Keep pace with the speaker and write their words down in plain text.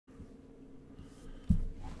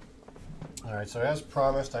Alright, so as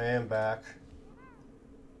promised, I am back.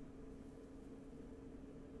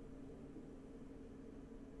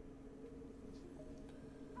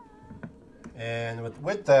 And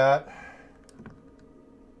with that,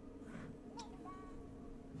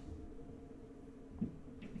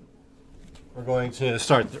 we're going to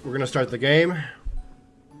start the game. And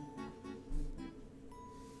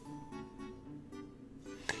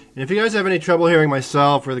if you guys have any trouble hearing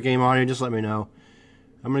myself or the game audio, just let me know.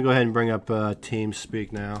 I'm going to go ahead and bring up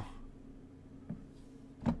TeamSpeak now.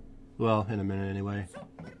 Well, in a minute anyway.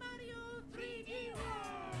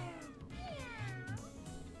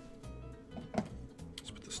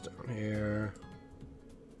 Let's put this down here.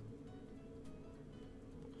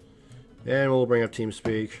 And we'll bring up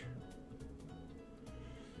TeamSpeak.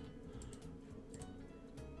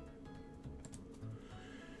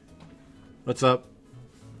 What's up?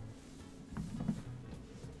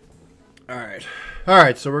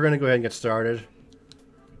 Alright, so we're gonna go ahead and get started.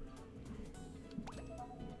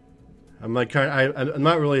 I'm like I'm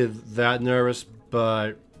not really that nervous,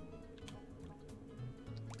 but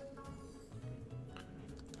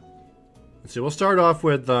let's see, we'll start off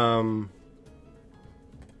with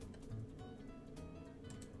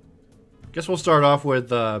guess we'll start off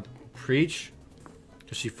with Preach,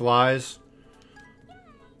 because she flies.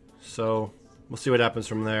 So we'll see what happens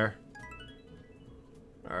from there.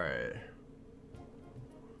 Alright.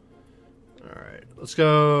 Alright, let's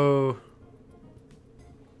go.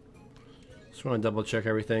 Just want to double check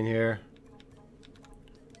everything here.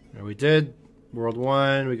 Right, we did World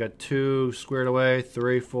 1, we got 2 squared away,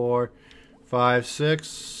 3, 4, 5, 6,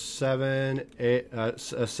 7, 8,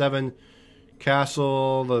 7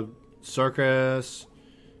 castle, the circus,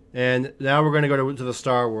 and now we're going to go to the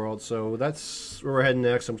Star World, so that's where we're heading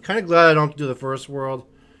next. I'm kind of glad I don't do the first world,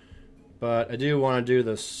 but I do want to do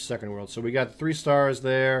the second world. So we got 3 stars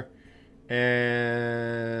there,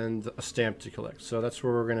 and a stamp to collect. So that's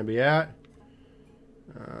where we're going to be at.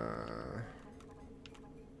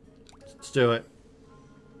 Let's do it.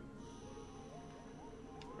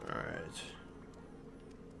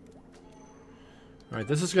 Alright,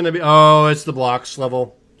 this is going to be... Oh, it's the blocks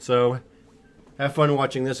level. So, have fun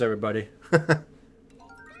watching this, everybody.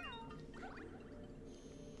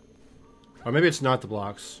 Or maybe it's not the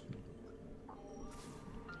blocks.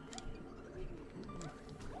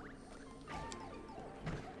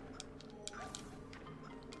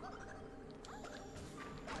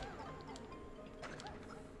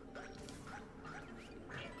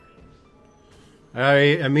 I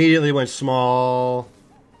immediately went small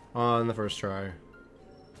on the first try.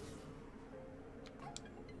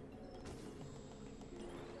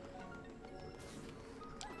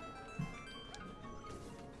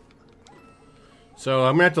 So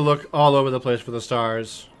I'm going to have to look all over the place for the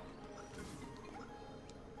stars.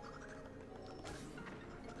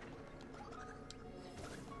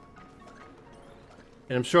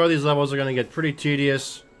 And I'm sure these levels are going to get pretty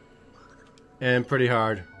tedious and pretty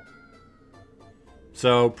hard.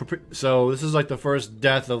 So this is like the first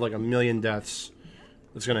death of like 1,000,000 deaths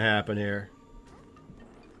that's going to happen here.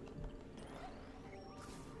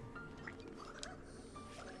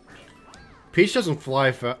 Peach doesn't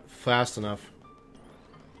fly fast enough.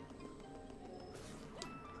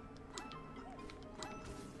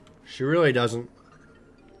 She really doesn't.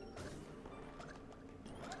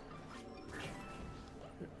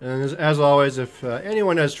 And as always, if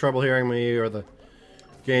anyone has trouble hearing me or the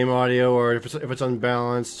game audio, or if it's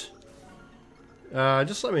unbalanced,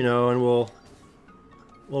 just let me know and we'll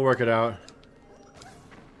work it out.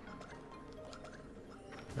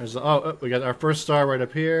 There's oh, we got our first star right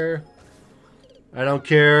up here. I don't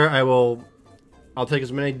care. I'll take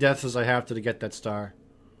as many deaths as I have to get that star.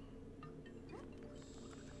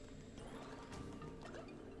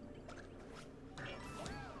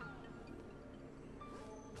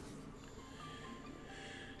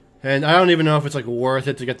 And I don't even know if it's like worth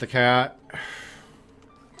it to get the cat.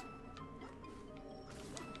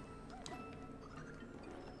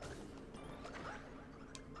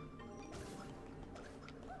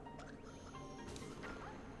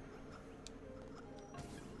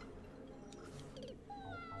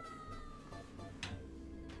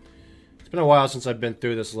 It's been a while since I've been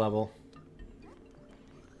through this level.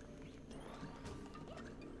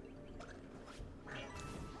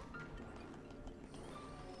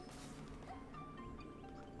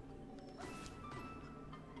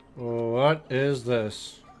 What is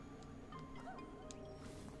this?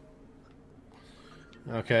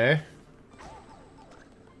 Okay.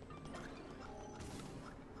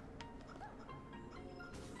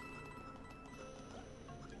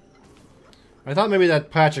 I thought maybe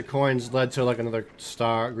that patch of coins led to like another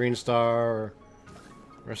star, green star,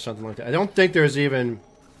 or something like that. I don't think there's even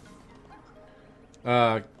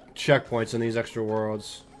checkpoints in these extra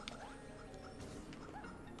worlds.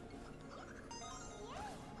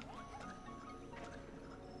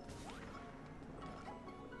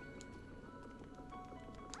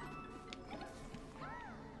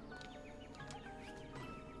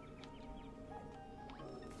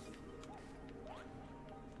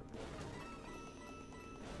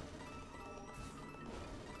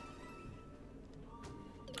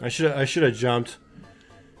 I should have jumped.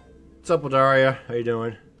 What's up with Daria? How you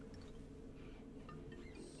doing?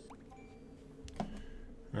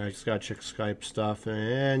 Alright, just gotta check Skype stuff,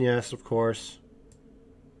 and yes, of course.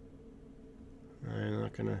 I'm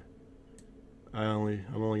only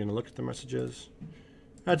gonna look at the messages.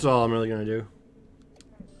 That's all I'm really gonna do.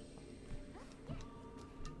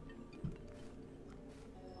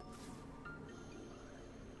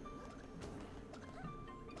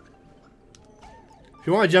 If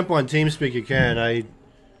you want to jump on TeamSpeak, you can.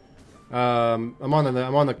 I'm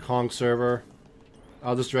on the Kong server.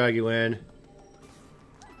 I'll just drag you in. You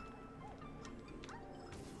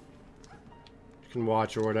can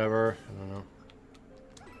watch or whatever. I don't know.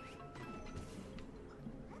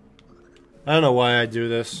 I don't know why I do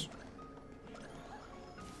this.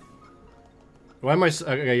 Why am I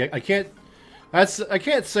can't. I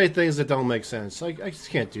can't say things that don't make sense. I just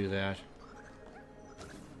can't do that.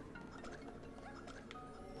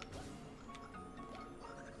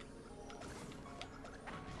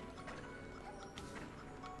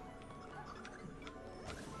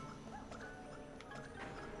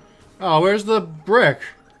 Oh, where's the brick?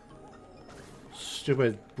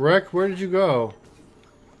 Stupid brick, where did you go?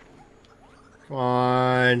 Come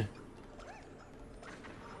on.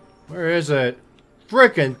 Where is it?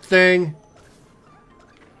 Frickin' thing!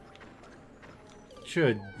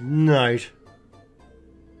 Good night.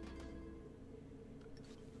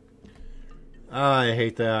 I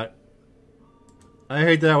hate that. I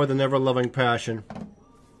hate that with an ever-loving passion.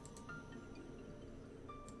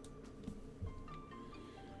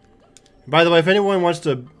 By the way, if anyone wants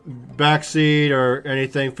to backseat or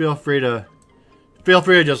anything, feel free to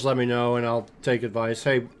just let me know and I'll take advice.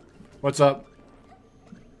 Hey, what's up?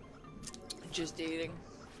 Just eating.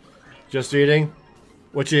 Just eating?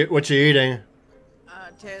 What you eating?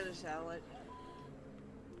 Tater salad.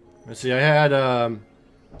 Let's see. I had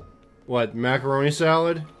what, macaroni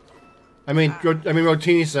salad? I mean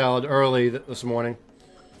rotini salad early this morning.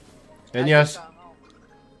 And yes.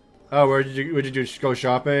 Oh, where did you do? Go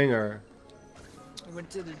shopping or? I went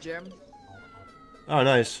to the gym. Oh,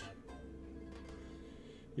 nice.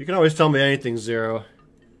 You can always tell me anything, Zero.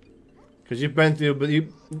 Because you've been through,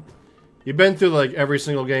 you've been through like every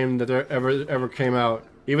single game that there ever came out,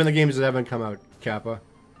 even the games that haven't come out, Kappa.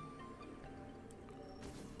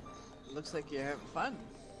 Looks like you're having fun.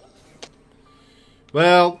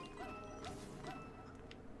 Well,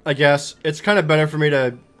 I guess it's kind of better for me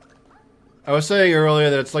to. I was saying earlier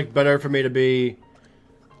that it's like better for me to be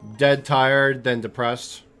dead tired than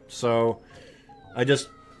depressed. So I don't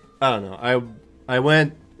know. I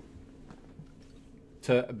went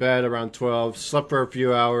to bed around 12, slept for a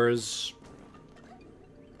few hours,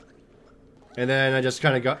 and then I just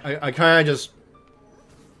kind of got. I kind of just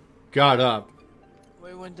got up.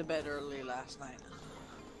 We went to bed early last night.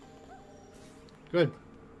 Good.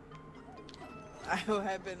 I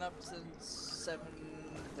have been up since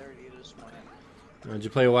 7:30 this morning. Did you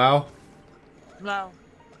play WoW? No.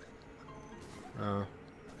 Oh.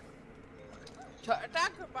 Talk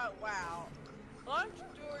about WoW. Long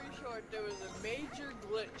story short, there was a major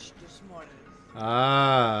glitch this morning.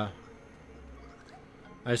 Ah.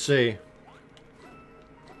 I see.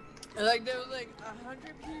 Like, there was like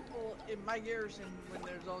 100 people in my garrison when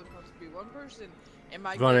there's only supposed to be one person in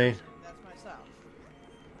my garrison. That's myself.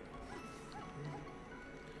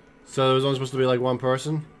 So there was only supposed to be like one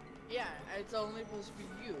person? Yeah, it's only supposed to be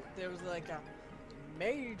you. There was like a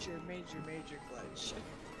major glitch.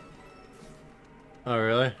 Oh,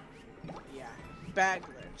 really? Yeah, bad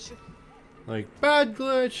glitch. Like, bad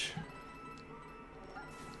glitch.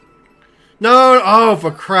 No, oh,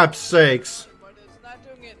 for crap's sakes. But it's not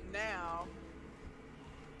doing it now.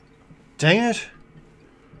 Dang it.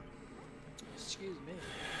 Excuse me.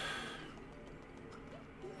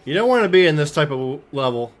 You don't want to be in this type of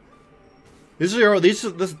level. This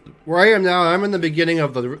where I am now. I'm in the beginning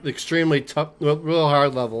of the extremely tough, real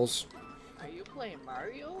hard levels. Are you playing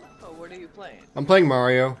Mario, or what are you playing? I'm playing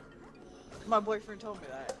Mario. My boyfriend told me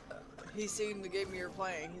that. He's seen the game you're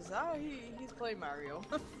playing. He's he's playing Mario.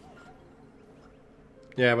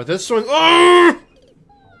 Yeah, but this one. Oh!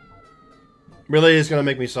 Really is gonna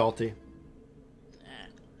make me salty.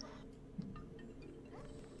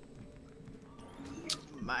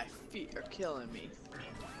 My feet are killing me.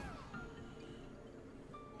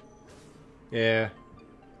 Yeah.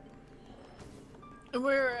 And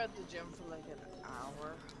we were at the gym for like an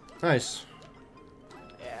hour. Nice.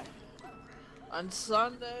 Yeah. On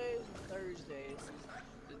Sundays and Thursdays,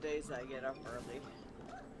 the days I get up early.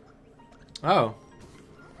 Oh.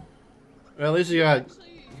 Well, at least you got.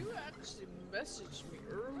 You actually messaged me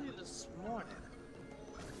early this morning.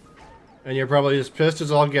 And you're probably as pissed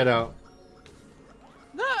as all get out.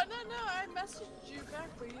 No. I messaged you back,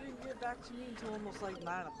 but you didn't get back to me until almost like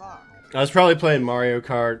 9 o'clock. I was probably playing Mario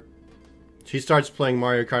Kart. She starts playing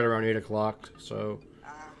Mario Kart around 8 o'clock, so.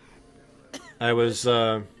 I was, It's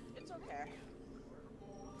okay.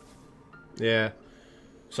 Yeah.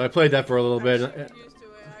 So I played that for a little bit. I'm used to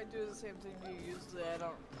it. I do the same thing you usually. I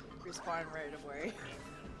don't respond right away.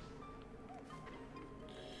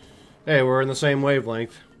 Hey, we're in the same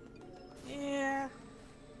wavelength, Yeah.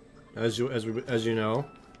 as you know.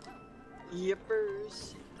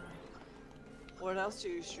 Yippers. What else are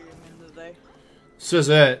you streaming today? This is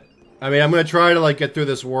it. I mean, I'm gonna try to like get through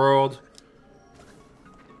this world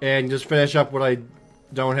and just finish up what I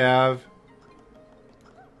don't have.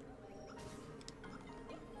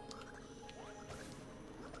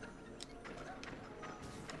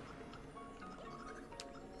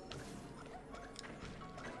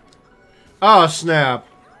 Oh, snap.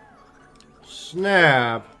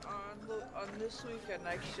 Snap. On this weekend,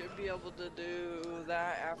 I should be able to do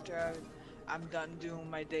that after I'm done doing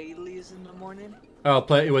my dailies in the morning. Oh,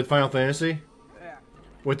 play it with Final Fantasy? Yeah.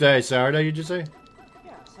 What day? Saturday, you just say?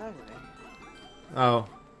 Yeah, Saturday. Oh.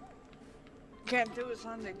 Can't do it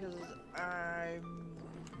Sunday because I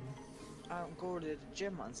don't go to the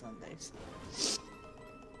gym on Sundays.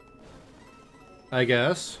 I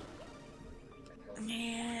guess.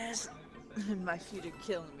 Yes. My feet are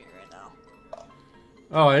killing me right now.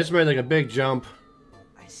 Oh, I just made like a big jump.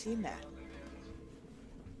 I seen that.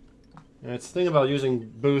 And it's the thing about using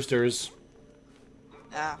boosters.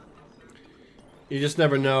 Ah. You just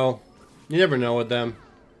never know. You never know with them.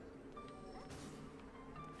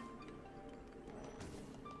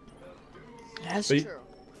 That's But, true.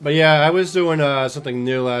 but yeah, I was doing something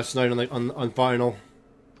new last night on Final.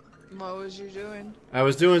 What was you doing? I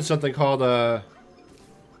was doing something called a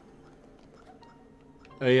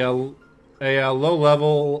low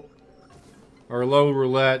level or low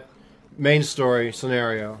roulette main story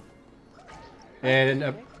scenario,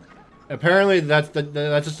 and apparently that's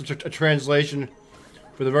just a translation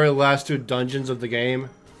for the very last two dungeons of the game,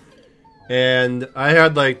 and I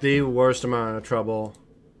had like the worst amount of trouble.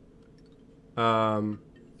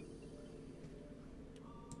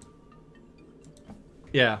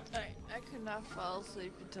 Yeah. I could not fall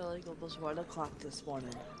asleep until like almost 1 o'clock this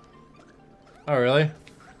morning. Oh, really?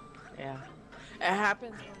 Yeah. It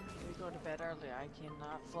happens when we go to bed early. I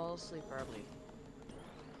cannot fall asleep early.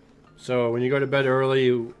 So when you go to bed early,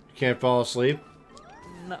 you can't fall asleep?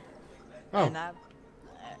 No. Oh. And I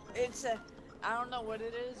don't know what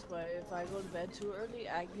it is, but if I go to bed too early,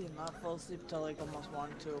 I cannot fall asleep till like almost 1,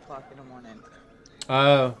 2 o'clock in the morning.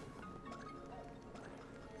 Oh.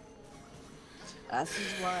 This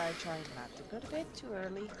is why I try not to go to bed too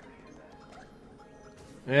early.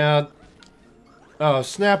 Yeah. Oh,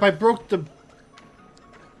 snap, I busted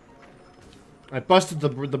the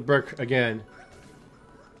brick again.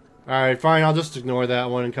 Alright, fine, I'll just ignore that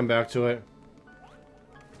one and come back to it.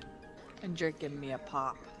 And you're giving me a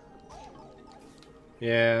pop.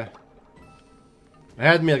 Yeah. I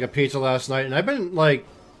had me like a pizza last night, and I've been like...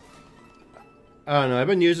 I don't know, I've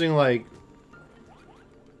been using like...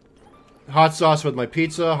 hot sauce with my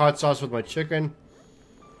pizza, hot sauce with my chicken.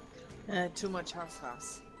 Too much hot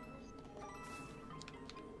sauce.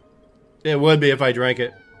 It would be if I drank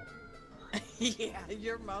it. Yeah,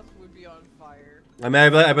 your mouth would be on fire. I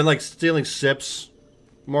mean, I've been like stealing sips,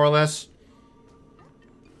 more or less.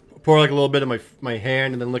 Pour like a little bit in my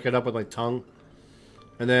hand and then lick it up with my tongue.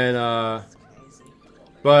 And then, That's crazy.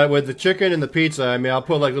 but with the chicken and the pizza, I mean, I'll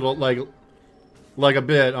put like little, like a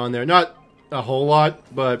bit on there. Not a whole lot,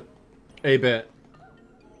 but a bit.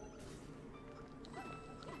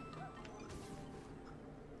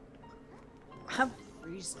 I'm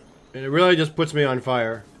freezing. And it really just puts me on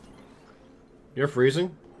fire. You're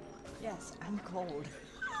freezing? Yes, I'm cold.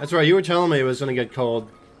 That's right, you were telling me it was gonna get cold.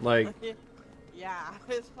 Like, Yeah,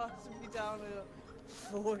 it's supposed to be down to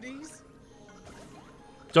 40s.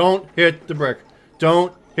 don't hit the brick.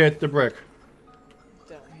 Don't hit the brick.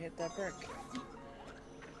 Don't hit that brick.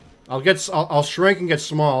 I'll shrink and get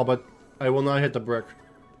small, but I will not hit the brick.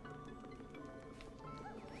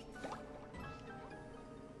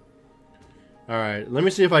 Alright, let me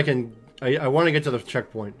see if I can... I want to get to the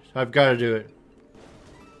checkpoint. I've got to do it.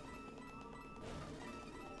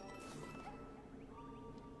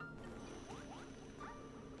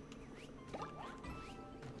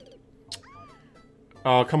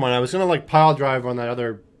 Oh, come on. I was going to, like, pile drive on that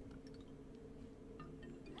other...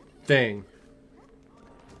 thing.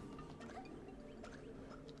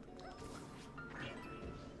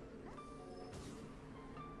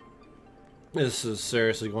 This is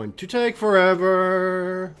seriously going to take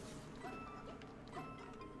forever.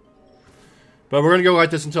 But we're going to go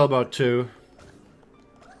like this until about 2.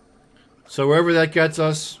 So wherever that gets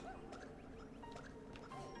us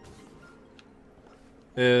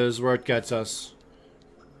is where it gets us.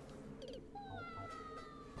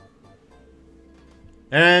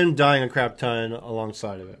 And dying a crap ton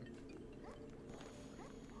alongside of it.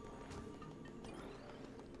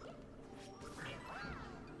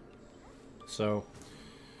 So,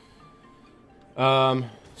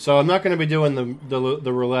 so I'm not going to be doing the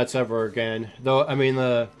roulettes ever again. Though, I mean,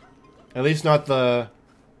 at least not the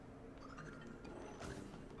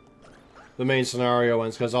main scenario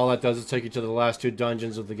ones, because all that does is take you to the last 2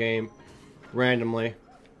 dungeons of the game randomly.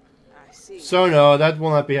 I see. So no, that will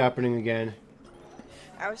not be happening again.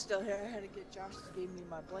 I was still here. I had to get Josh to give me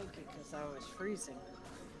my blanket because I was freezing.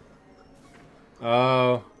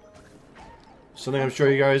 Oh. Something I'm sure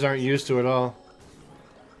you guys aren't used to at all.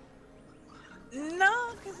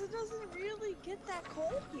 No, because it doesn't really get that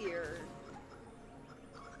cold here.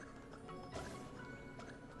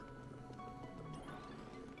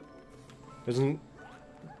 Doesn't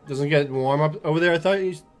get warm up over there? I thought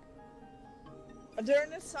you... During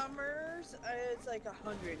the summers, it's like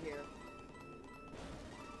 100 here.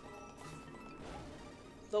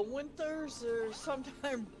 The winters are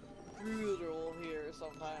sometimes brutal here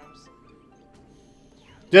sometimes.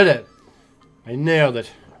 Did it! I nailed it.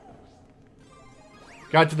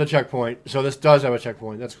 Got to the checkpoint. So this does have a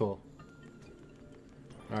checkpoint. That's cool.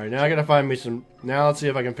 Alright, now I gotta find me some... Now let's see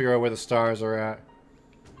if I can figure out where the stars are at.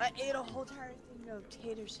 I ate a whole entire thing of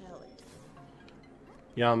tater salad.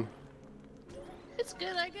 Yum. It's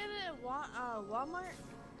good. I get it at Walmart.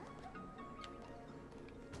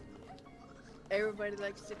 Everybody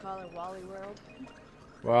likes to call it Wally World.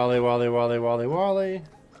 Wally, Wally, Wally, Wally, Wally.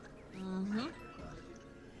 Mm-hmm.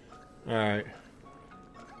 Alright.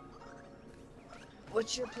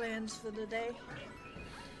 What's your plans for the day?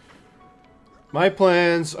 My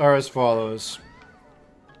plans are as follows.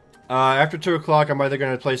 After 2 o'clock, I'm either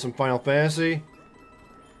going to play some Final Fantasy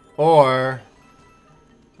or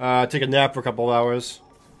take a nap for a couple of hours.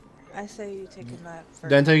 I say you take a nap for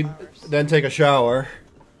Then take hours. take a shower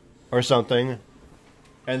or something,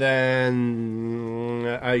 and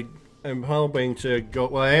then I am hoping to go.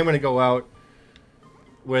 Well, I am going to go out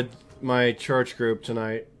with my church group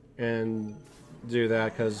tonight and do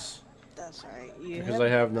that because That's right. I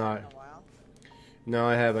have not. In a while. No,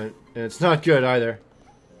 I haven't, and it's not good either.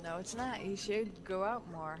 No, it's not. You should go out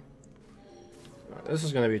more. This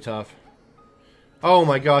is going to be tough. Oh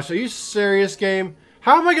my gosh, are you serious, game?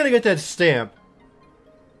 How am I going to get that stamp?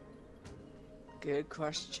 Good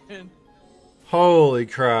question. Holy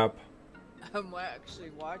crap. I'm actually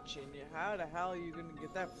watching you. How the hell are you gonna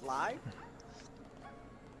get that fly?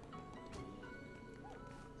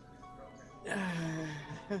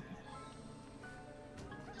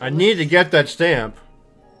 I need to get that stamp.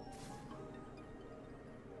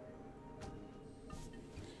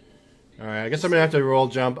 Alright, I guess I'm going to have to roll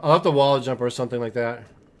jump. I'll have to wall jump or something like that.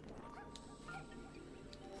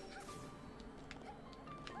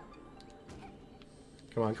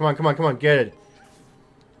 Come on, come on, come on, come on, get it.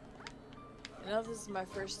 You know, this is my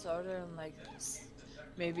first soda in like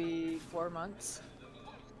maybe 4 months.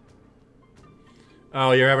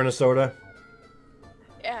 Oh, you're having a soda?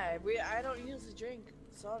 Yeah, I don't usually drink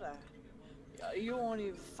soda. You won't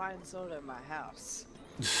even find soda in my house.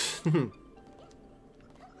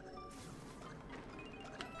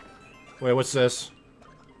 Wait, what's this?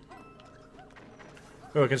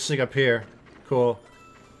 Oh, I can sneak up here. Cool.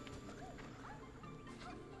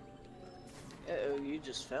 Uh-oh, you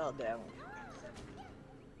just fell down.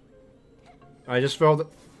 I just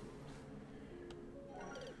felt...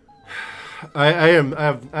 I'm...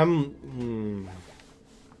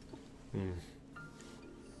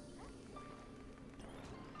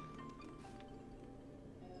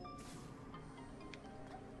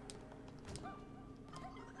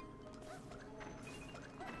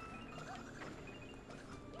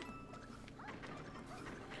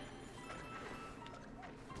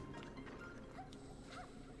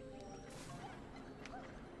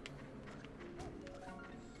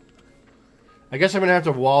 I guess I'm gonna have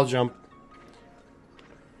to wall jump.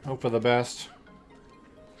 Hope for the best.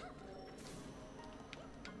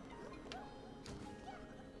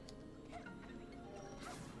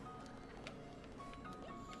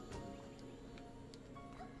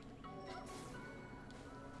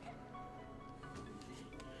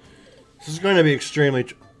 This is going to be extremely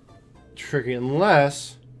tricky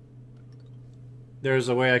unless there's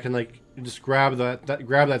a way I can like just grab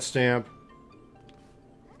that stamp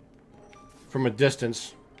from a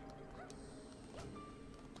distance.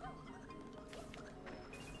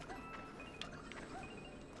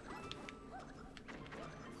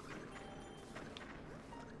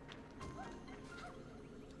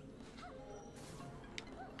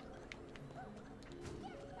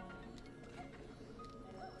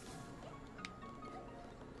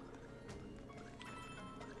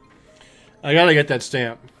 I gotta get that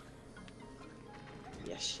stamp.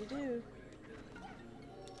 Yes, you do.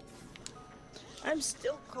 I'm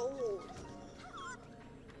still cold.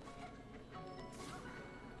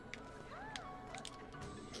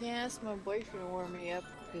 Can't ask my boyfriend to warm me up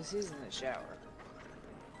because he's in the shower.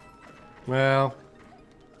 Well.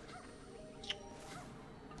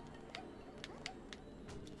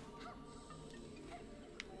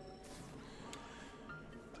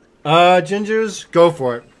 Gingers, go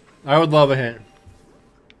for it. I would love a hint.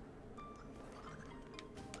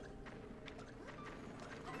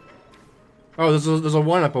 Oh, there's a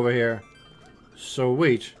 1-up over here.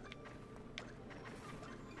 Sweet.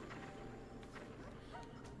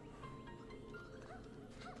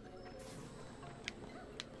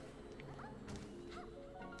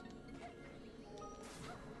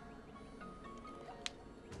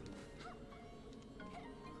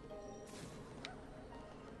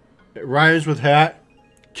 It rhymes with hat.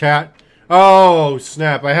 Cat. Oh,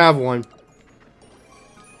 snap. I have one.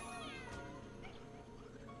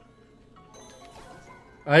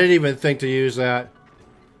 I didn't even think to use that.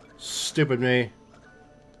 Stupid me.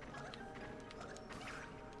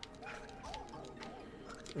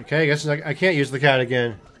 Okay, I guess I can't use the cat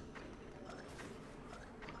again.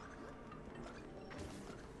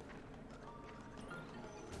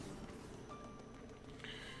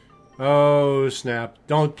 Oh, snap.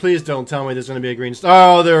 Please don't tell me there's going to be a green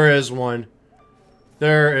star. Oh, there is one.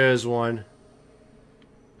 There is one.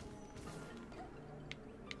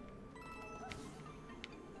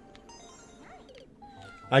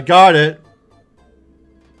 I got it.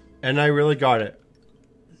 And I really got it.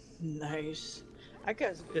 Nice. I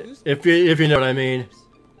got some goosebumps. If you know what I mean.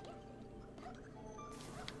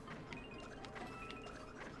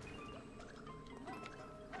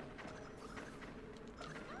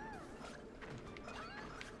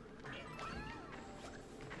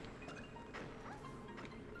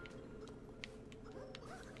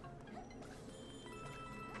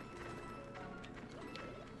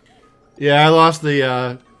 Yeah, I lost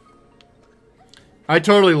the, I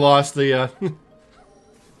totally lost the,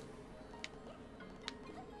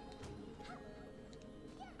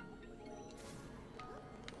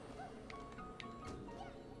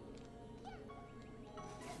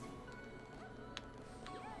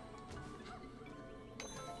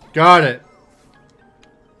 Got it.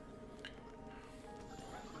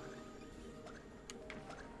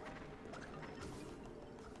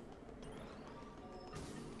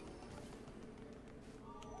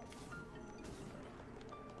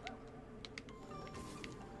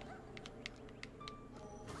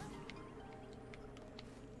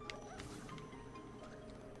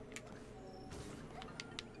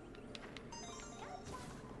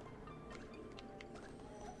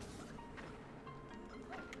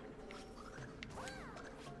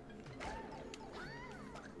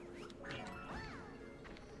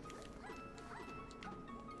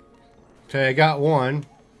 Okay, I got one.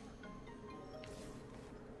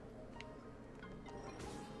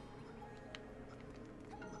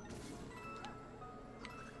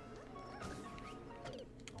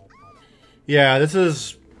 Yeah, this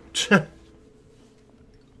is...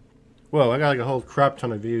 Whoa, I got like a whole crap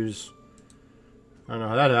ton of views. I don't know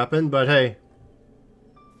how that happened, but hey.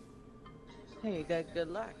 Hey, you got good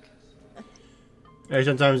luck. Hey,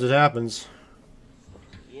 sometimes it happens.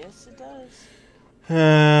 Yes, it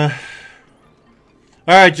does.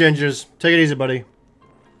 Alright, Gingers. Take it easy, buddy.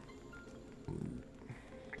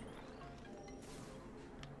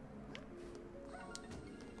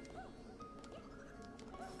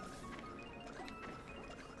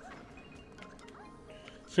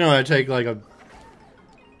 It's gonna take like a...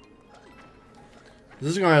 This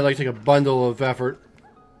is gonna like take a bundle of effort.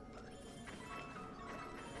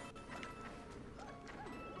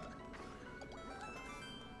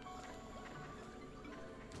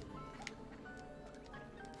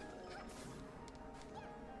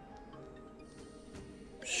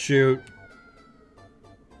 Shoot.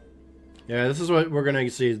 Yeah, this is what we're gonna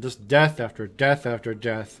see. Just death after death after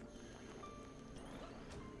death.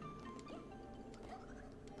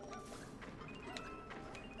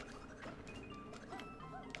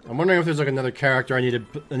 I'm wondering if there's like another character I need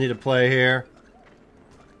to play here.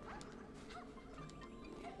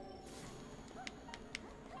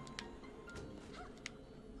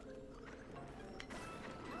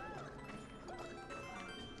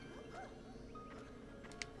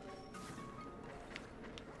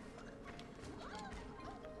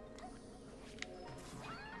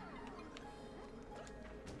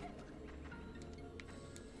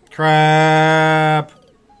 Crap!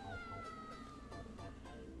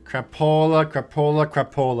 Crapola, crapola,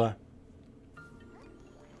 crapola.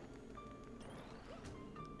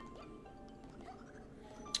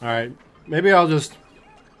 Alright, maybe I'll just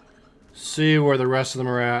see where the rest of them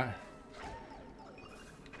are at.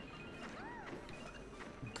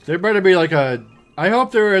 There better be like a... I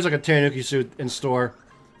hope there is like a Tanuki suit in store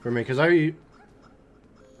for me, because I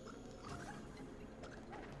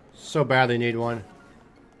so badly need one.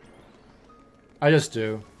 I just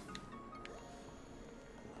do.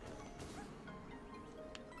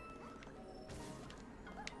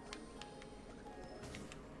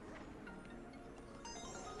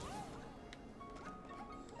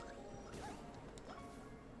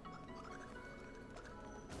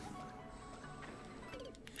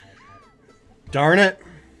 Darn it.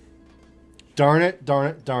 Darn it, darn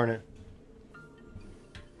it, darn it.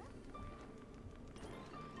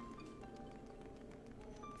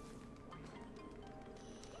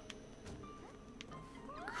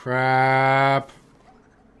 Crap.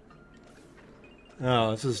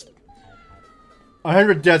 Oh, this is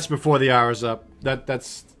 100 deaths before the hour's up.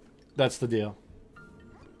 That's the deal.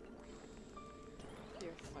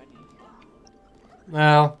 You're funny.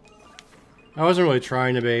 Well, I wasn't really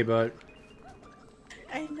trying to be, but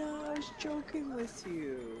I know, I was joking with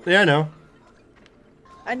you. yeah, I know.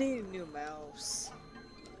 I need a new mouse.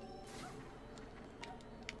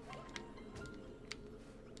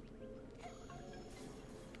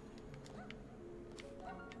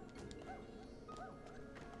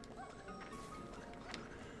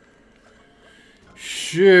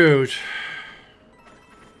 Shoot.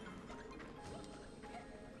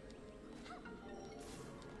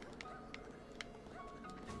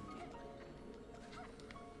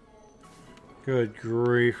 Good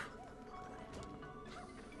grief.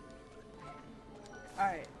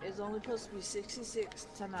 Alright, it's only supposed to be 66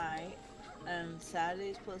 tonight, and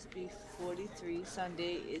Saturday's supposed to be 43,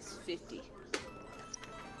 Sunday is 50.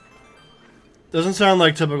 Doesn't sound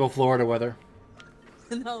like typical Florida weather.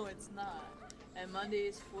 No, it's not. And Monday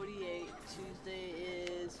is 48, Tuesday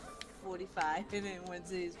is 45, and then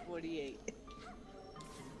Wednesday is 48.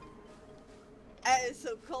 And it's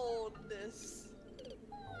so cold this.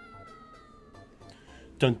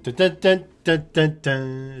 Dun dun dun dun dun dun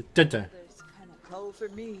dun dun dun. It's kind of cold for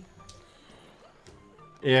me.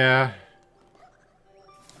 Yeah.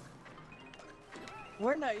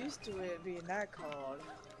 We're not used to it being that cold.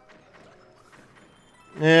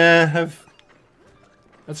 Yeah,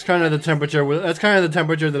 that's kind of the temperature. That's kind of the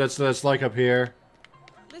temperature that it's like up here.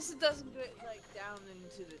 At least it doesn't get like down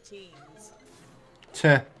into the teens.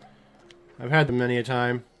 Teh. I've had them many a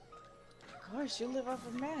time. Of course, you live up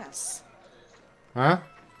in Mass. Huh?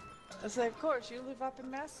 I said, of course, you live up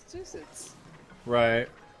in Massachusetts. Right.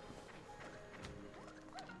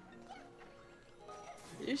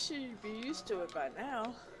 You should be used to it by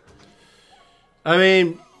now. I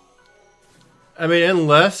mean,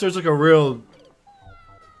 unless there's like a real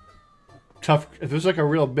tough, if there's like a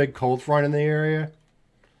real big cold front in the area,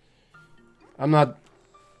 I'm not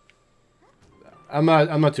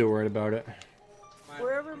too worried about it.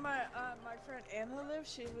 Wherever my friend Anna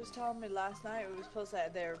lives, she was telling me last night they were supposed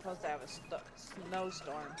to have a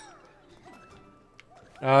snowstorm.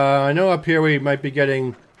 I know up here we might be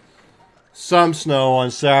getting some snow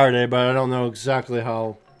on Saturday, but I don't know exactly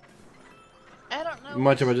how I don't know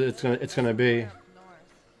much of it it's gonna be.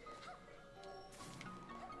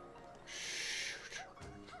 Shoot.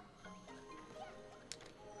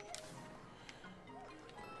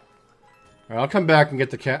 All right, I'll come back and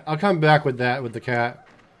get the cat. I'll come back with the cat.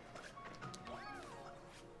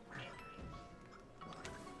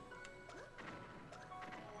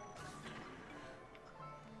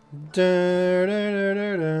 Da, da, da,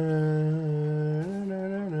 da, da, da,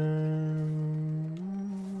 da, da.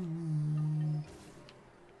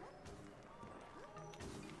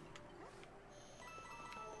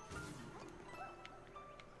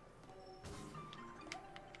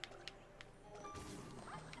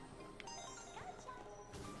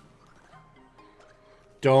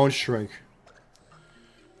 Don't shrink.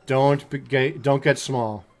 Don't get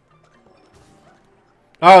small.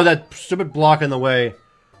 Oh, that stupid block in the way.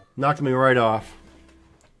 Knocked me right off.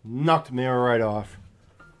 Knocked me right off.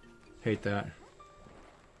 Hate that.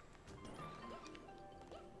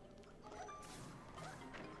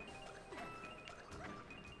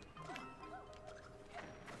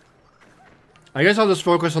 I guess I'll just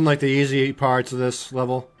focus on like the easy parts of this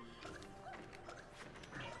level.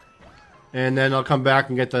 And then I'll come back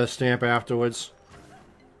and get the stamp afterwards.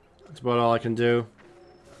 That's about all I can do.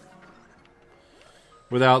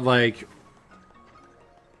 Without like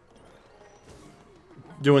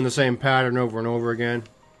doing the same pattern over and over again.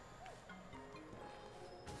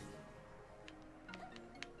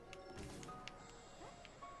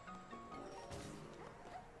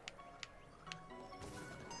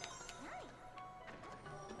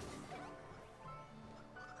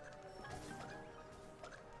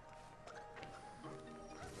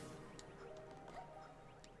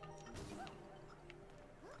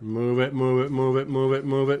 Move it, move it, move it, move it,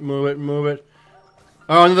 move it, move it, move it.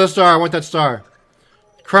 Oh, another star. I want that star.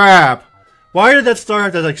 Crap. Why did that star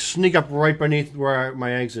have to like sneak up right beneath where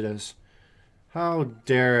my exit is? How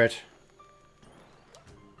dare it.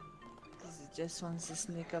 Because it just wants to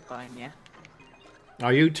sneak up on you.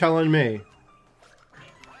 Are you telling me?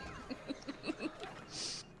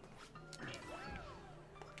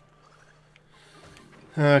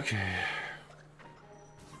 Okay.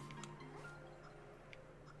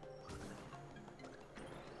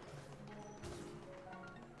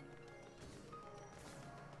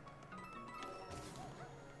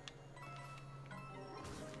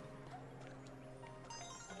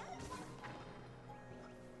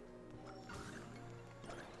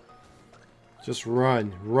 Just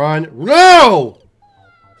run. Run. No!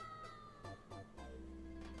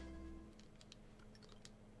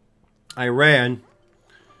 I ran.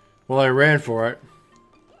 Well, I ran for it.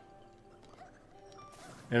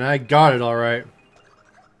 And I got it alright.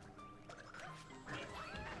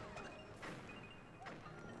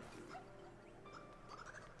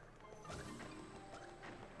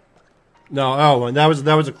 No, oh, and that was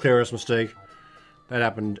the clearest mistake. That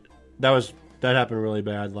happened. That happened really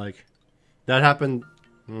bad. Like, that happened.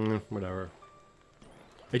 Whatever.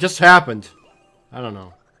 It just happened. I don't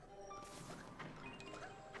know.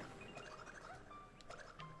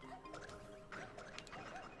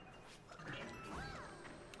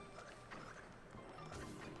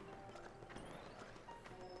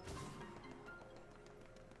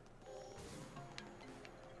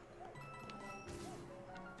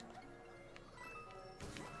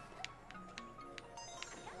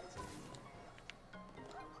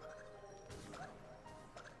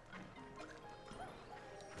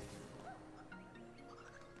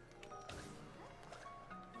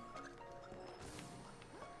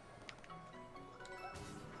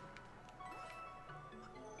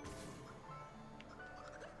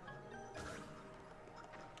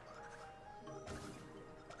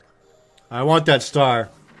 I want that star.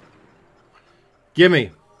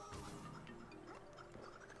 Gimme.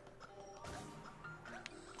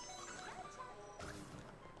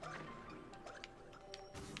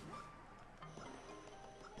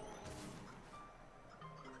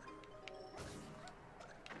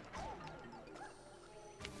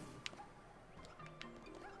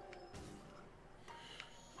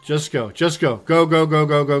 Just go. Just go. Go, go, go,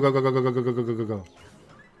 go, go, go, go, go, go, go, go, go, go, go, go.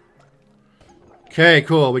 Okay,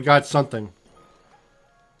 cool. We got something.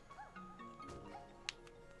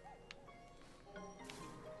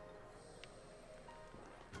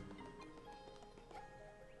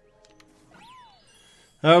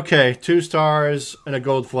 Okay, 2 stars and a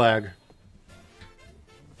gold flag.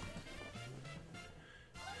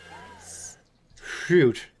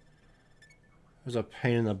 Shoot. It was a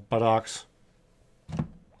pain in the buttocks.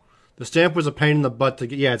 The stamp was a pain in the butt to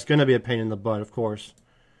get. Yeah, it's gonna be a pain in the butt, of course.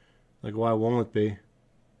 Like, why won't it be?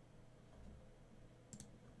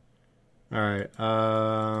 Alright,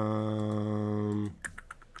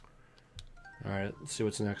 Alright, let's see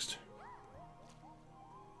what's next.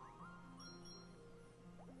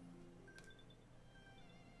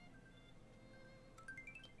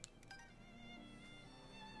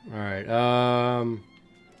 Alright, Alright,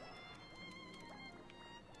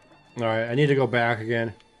 I need to go back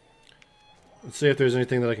again. Let's see if there's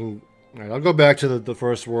anything that I can... Alright, I'll go back to the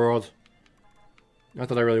first world. Not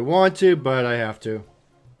that I really want to, but I have to.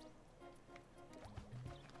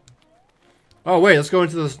 Oh, wait, let's go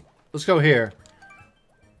into this... Let's go here.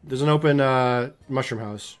 There's an open, mushroom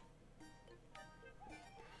house.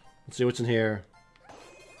 Let's see what's in here.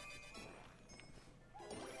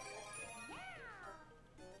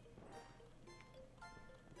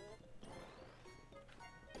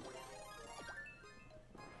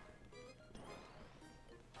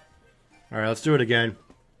 Alright, let's do it again.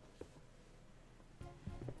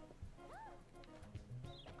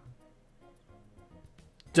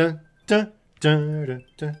 Dun, dun, dun,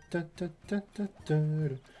 dun, dun, dun, dun, dun, dun,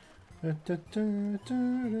 dun, dun, dun,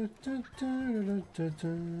 dun, dun, dun, dun,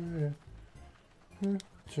 dun.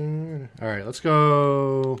 Alright, let's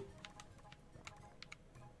go.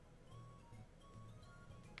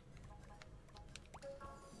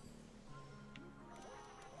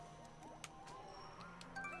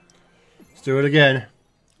 Let's do it again.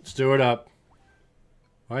 Let's do it up.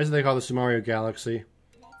 Why is it they call this Mario Galaxy?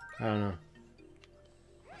 I don't know.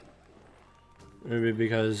 Maybe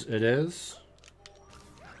because it is?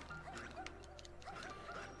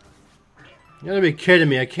 You gotta be kidding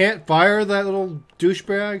me. I can't fire that little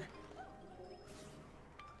douchebag?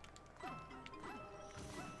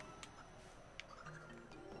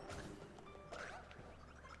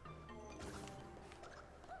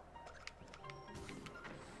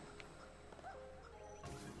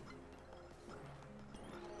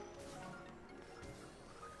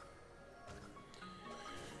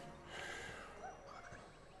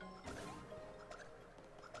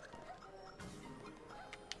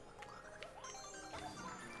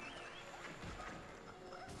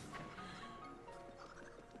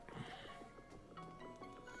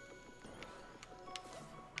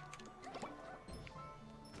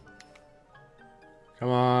 Come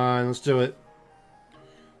on, let's do it.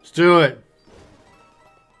 Let's do it.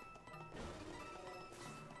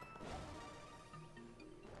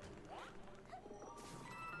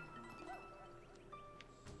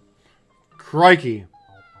 Crikey.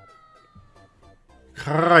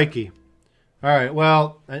 Crikey. Alright,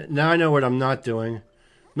 well, now I know what I'm not doing. I'm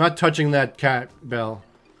not touching that cat bell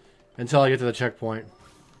until I get to the checkpoint.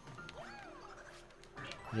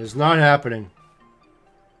 It is not happening.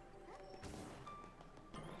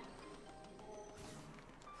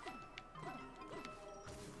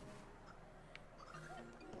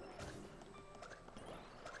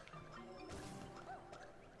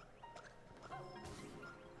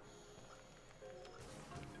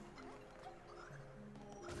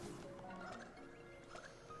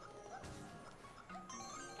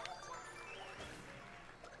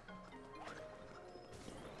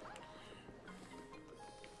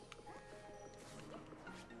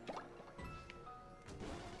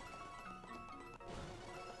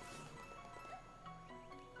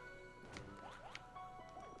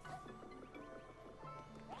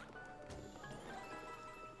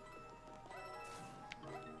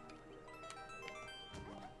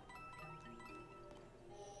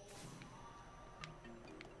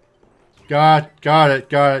 Got it,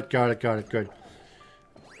 good.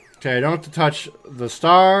 Okay, I don't have to touch the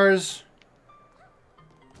stars.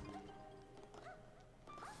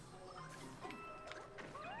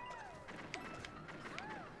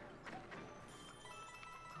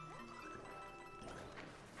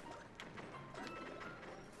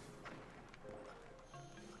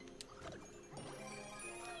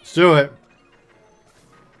 Let's do it.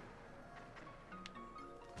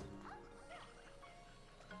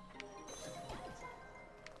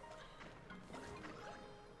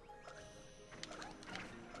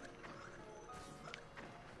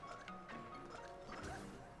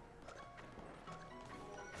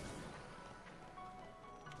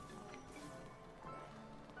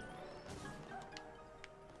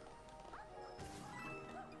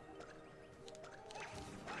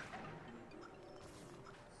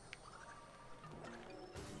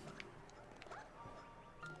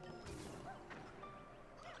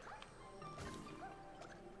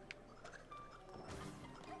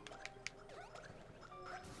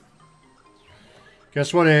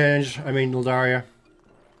 Guess what, Laldaria?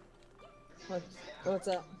 What's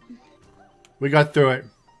up? We got through it.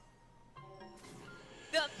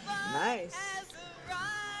 Nice.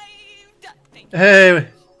 Hey,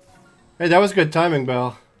 that was good timing,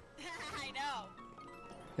 Belle. I know.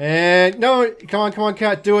 And no, come on,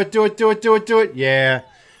 cat, do it. Yeah.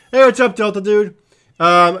 Hey, what's up, Delta dude?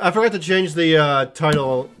 I forgot to change the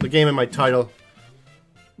title, the game in my title.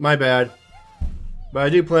 My bad. But I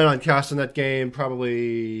do plan on casting that game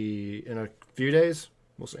probably in a few days.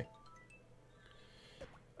 We'll see.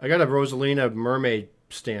 I got a Rosalina mermaid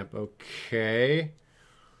stamp. Okay.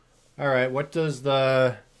 All right. What does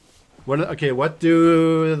the okay? What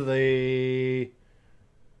do the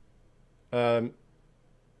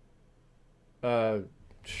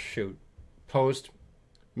shoot post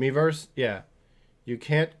Miiverse? Yeah. You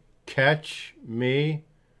can't catch me.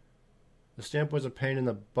 The stamp was a pain in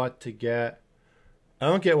the butt to get. I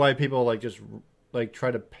don't get why people just try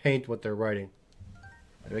to paint what they're writing.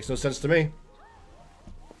 It makes no sense to me.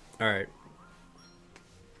 Alright.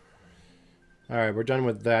 Alright, we're done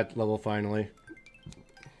with that level finally.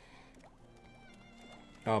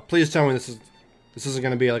 Oh, please tell me this isn't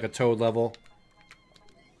gonna be like a Toad level.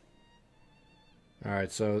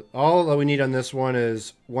 Alright, so all that we need on this one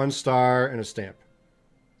is 1 star and a stamp.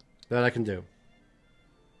 That I can do.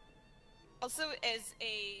 Also, as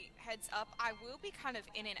a heads up, I will be kind of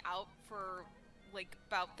in and out for like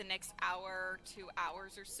about the next hour, 2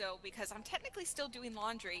 hours or so, because I'm technically still doing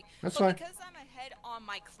laundry. That's but fine. Because I'm ahead on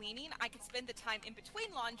my cleaning, I can spend the time in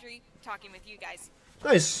between laundry talking with you guys.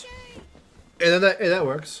 Nice. Yay! And that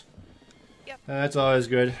works. Yep. That's always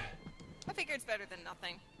good. I figure it's better than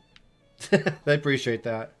nothing. I appreciate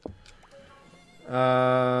that.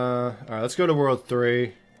 Alright, let's go to World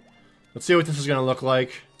 3. Let's see what this is going to look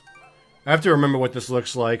like. I have to remember what this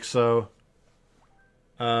looks like, so...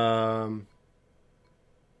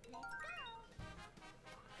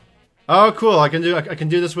 Oh, cool! I can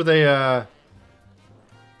do this with a,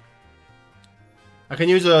 I can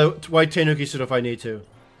use a white Tanuki suit if I need to.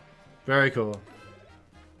 Very cool.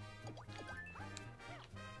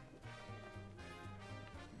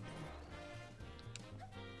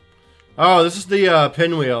 Oh, this is the,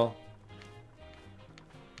 pinwheel.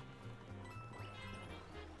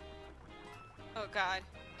 Oh god.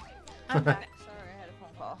 I'm back. Sorry, I had a phone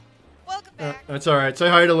call. Welcome back. That's alright. Say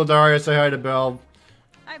hi to Ladaria, say hi to Belle.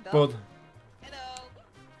 Hi, Bill. Both. Hello.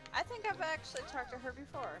 I think I've actually talked to her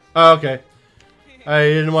before. Oh, okay. I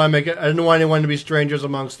didn't want to make it. I didn't want anyone to be strangers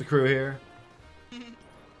amongst the crew here. I think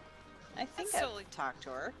That's I've totally- talked to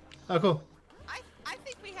her. Oh, cool. I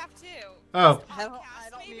think we have too. Oh. I don't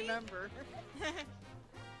maybe? remember.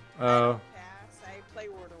 Oh. Pass. I play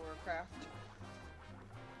World of Warcraft.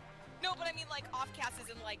 No, but I mean like off-cast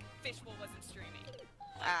isn't like Fishbowl wasn't streaming.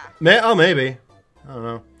 Ah, Maybe. I don't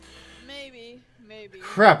know. maybe.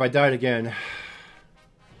 Crap! I died again,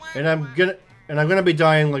 and I'm gonna be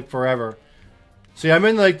dying like forever. See, I'm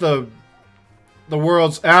in like the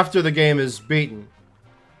worlds after the game is beaten.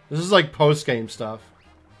 This is like post-game stuff.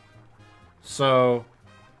 So,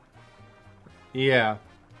 yeah.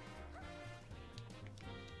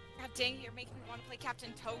 God dang, you're making me want to play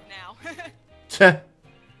Captain Toad now.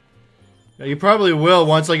 Yeah, you probably will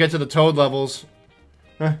once I get to the Toad levels.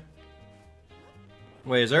 Huh.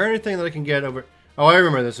 Wait, is there anything that I can get over... Oh, I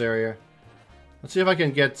remember this area. Let's see if I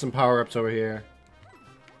can get some power-ups over here.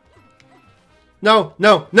 No!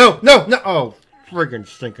 Oh, friggin'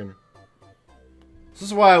 stinking. This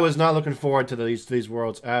is why I was not looking forward to these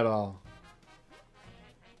worlds at all.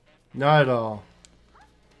 Not at all.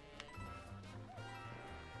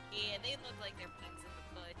 Yeah, they look like they're pains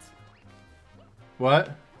in the butt. What?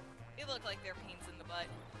 They look like they're pains in the butt.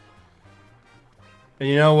 And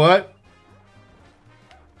you know what?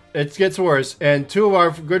 It gets worse. And two of our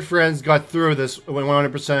good friends got through this when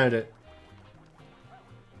 100%ed it.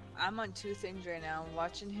 I'm on two things right now. I'm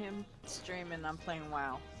watching him stream and I'm playing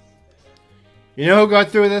WoW. You know who got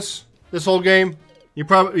through this whole game? You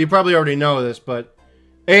probably already know this, but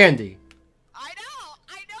Andy. I know,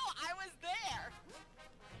 I was there.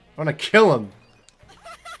 I want to kill him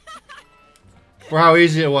for how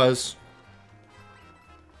easy it was.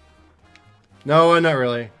 No, not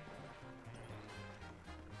really.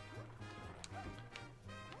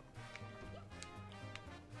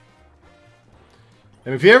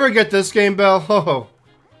 And if you ever get this game, Belle, oh.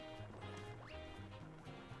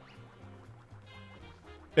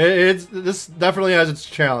 This definitely has its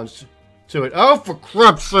challenge to it. Oh, for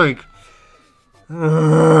crap's sake!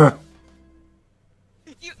 You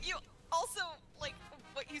also like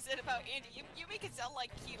what you said about Andy. You make it sound like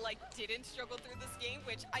he like didn't struggle through this game,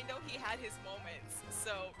 which I know he had his moments.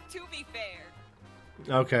 So to be fair,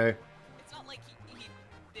 Okay. it's not like he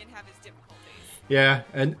didn't have his difficulties. Yeah,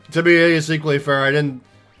 and to be equally fair, I didn't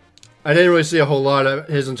really see a whole lot of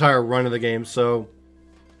his entire run of the game, so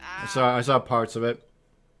I saw parts of it.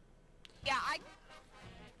 Yeah,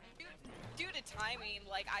 due to timing,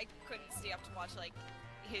 like I couldn't stay up to watch like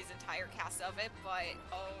his entire cast of it, but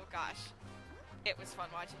oh gosh, it was fun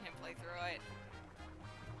watching him play through it.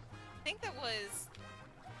 I think that was.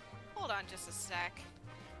 Hold on, just a sec.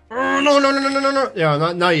 Oh, no!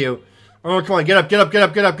 Yeah, not you. Oh, come on, get up!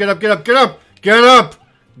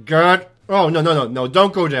 God! Oh, no!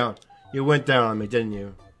 Don't go down. You went down on me, didn't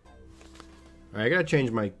you? Alright, I gotta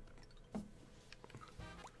change my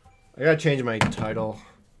title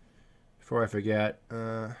before I forget.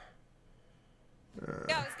 Yeah, I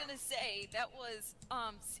was gonna say that was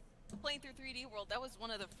playing through 3D World. That was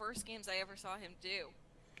one of the first games I ever saw him do.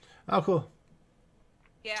 Oh, cool.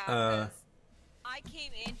 Yeah, 'cause I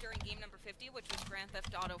came in during game number 50, which was Grand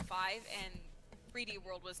Theft Auto 5, and 3D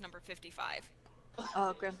World was number 55.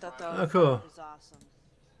 Oh, Grand Theft Auto. Oh, cool. Is awesome.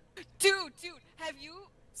 Dude, have you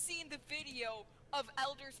seen the video of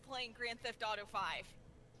elders playing Grand Theft Auto 5?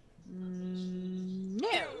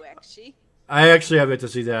 No, actually. I actually have yet to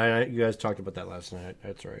see that. You guys talked about that last night.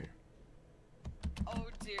 That's right. Oh,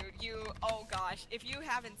 dude, oh gosh, if you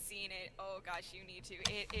haven't seen it, oh gosh, you need to.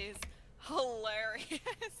 It is Hilarious.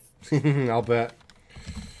 I'll bet.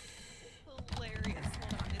 Hilarious.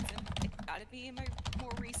 Hold on, it's gotta be in my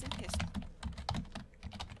more recent history.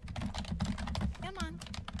 Come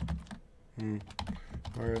on.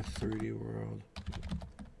 Our 3D world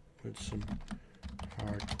with some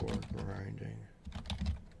hardcore grinding.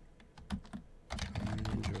 Come and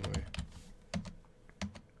enjoy.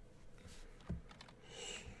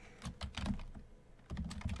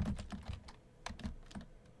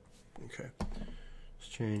 Okay, let's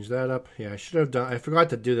change that up. Yeah, I should have done. I forgot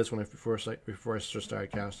to do this when before I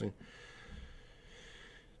started casting.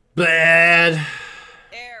 Bad.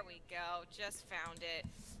 There we go. Just found it.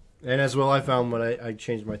 And as well, I found what I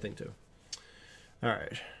changed my thing to. All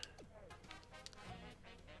right.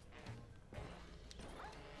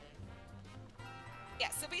 Yeah.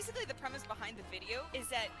 So basically, the premise behind the video is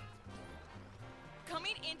that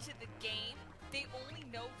coming into the game, they only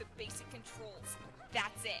know the basic controls.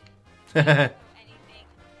 That's it. They don't know anything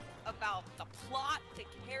about the plot, the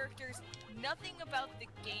characters, nothing about the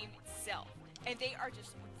game itself, and they are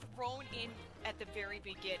just thrown in at the very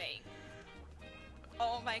beginning.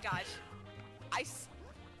 Oh my gosh,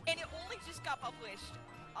 and it only just got published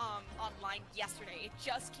online yesterday. It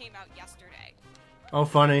just came out yesterday. Oh,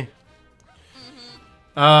 funny.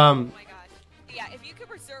 Oh my gosh. Yeah, if you could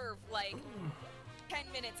reserve like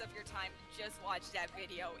 10 minutes of your time to just watch that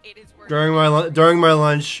video, it is worth it. During my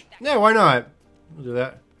lunch. Yeah, why not? We'll do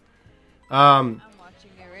that. I'm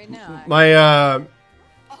watching it right now.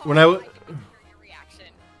 When I I can hear your reaction.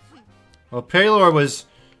 well, Paylor was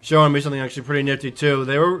showing me something actually pretty nifty too.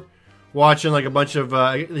 They were watching like a bunch of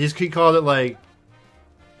he called it like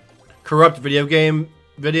corrupt video game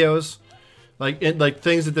videos, like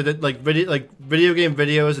things that did like video game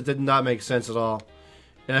videos that did not make sense at all.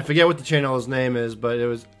 And I forget what the channel's name is, but it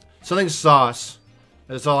was something sauce.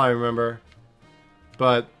 That's all I remember.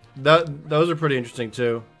 But those are pretty interesting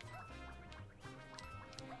too.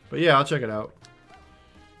 But yeah, I'll check it out.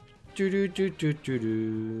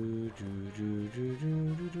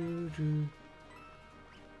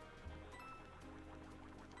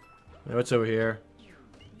 Now, what's over here?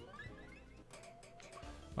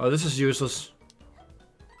 Oh, this is useless.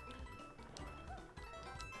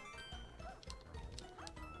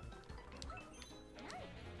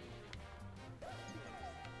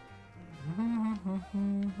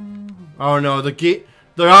 Oh no, the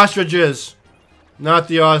ostriches, not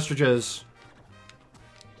the ostriches.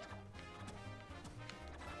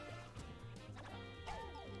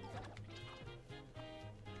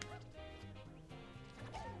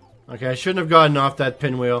 Okay, I shouldn't have gotten off that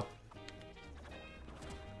pinwheel.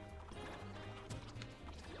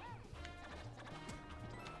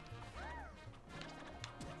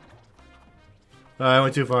 I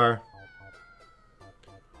went too far.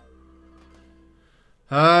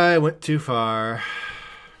 I went too far.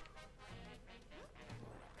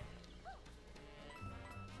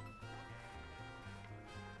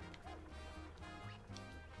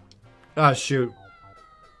 Ah, shoot.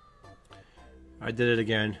 I did it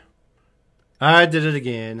again. I did it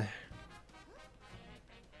again.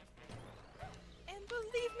 And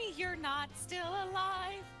believe me, you're not still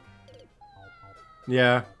alive.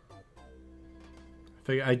 Yeah.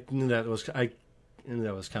 I knew that was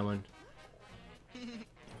coming.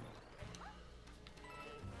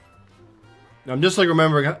 I'm just like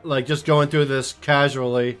remembering like just going through this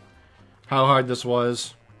casually, how hard this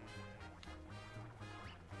was.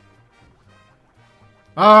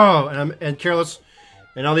 Oh, and careless,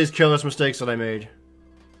 and all these careless mistakes that I made.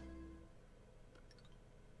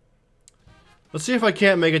 Let's see if I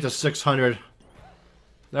can't make it to 600.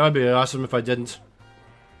 That would be awesome if I didn't.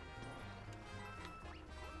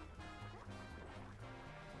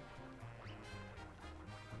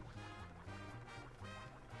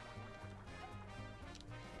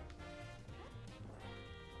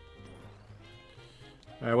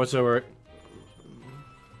 Alright, what's over?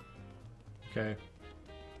 Okay.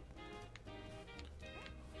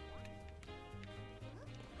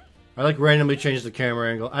 I like randomly change the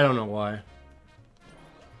camera angle. I don't know why.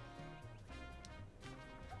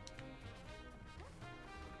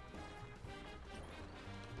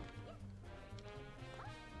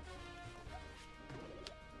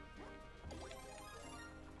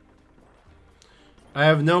 I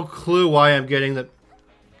have no clue why I'm getting the...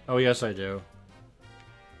 Oh, yes, I do.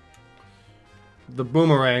 The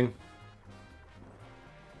boomerang.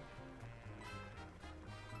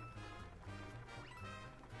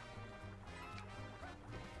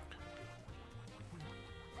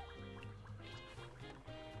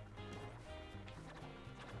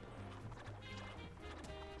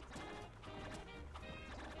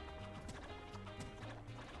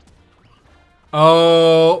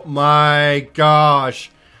 Oh my gosh.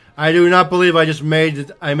 I do not believe I just made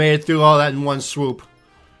it. I made it through all that in one swoop.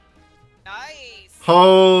 Nice.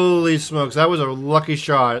 Holy smokes. That was a lucky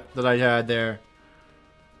shot that I had there.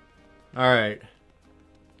 Alright.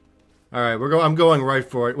 Alright, I'm going right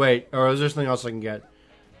for it. Wait, or is there something else I can get?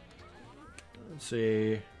 Let's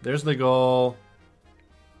see. There's the goal.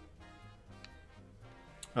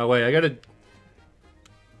 Oh wait, I gotta.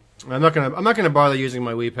 I'm not gonna bother using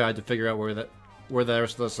my Wii pad to figure out where the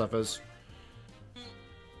rest of the stuff is.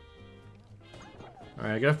 All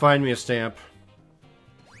right, I gotta find me a stamp.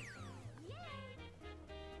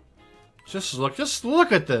 Just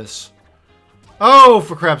look at this. Oh,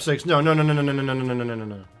 for crap's sakes! No!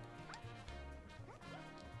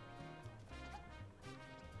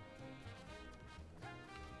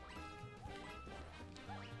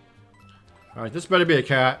 All right, this better be a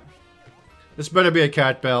cat. This better be a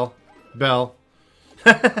cat bell. Bell.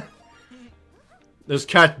 There's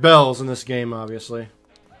cat bells in this game, obviously.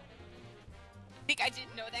 Think I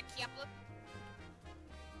didn't know that, Kappa?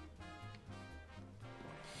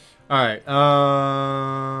 Alright,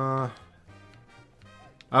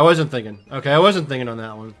 I wasn't thinking. Okay, I wasn't thinking on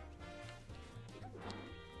that one.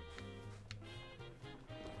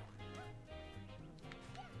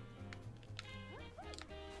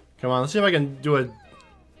 Come on, let's see if I can do a...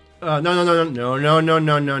 No.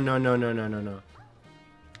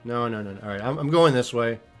 Alright, I'm going this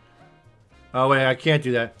way. Oh, wait, I can't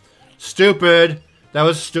do that. Stupid! That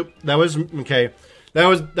was okay.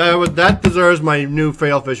 That deserves my new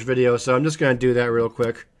Failfish video, so I'm just gonna do that real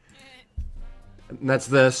quick. And that's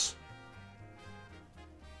this.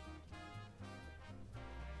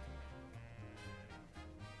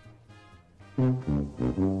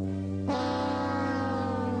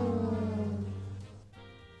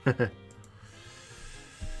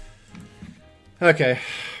 Okay.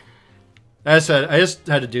 As I said, I just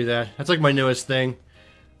had to do that. That's like my newest thing.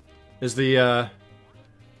 Is the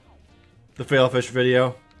Failfish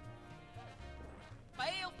video.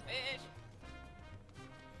 Failfish.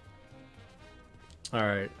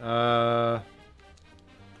 Alright,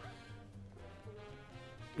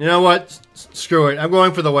 you know what? Screw it. I'm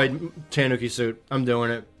going for the white Tanuki suit. I'm doing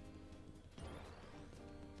it.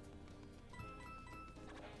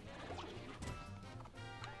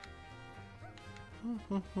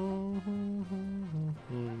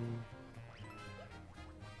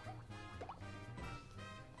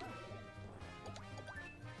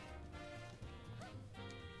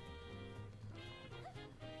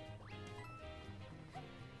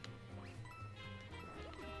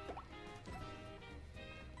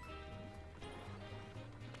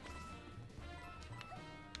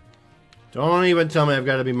 Don't even tell me I've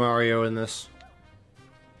got to be Mario in this.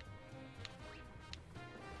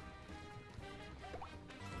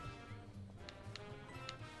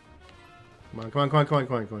 Come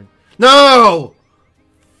on. No!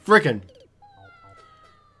 Frickin'.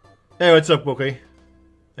 Hey, what's up, Wookie?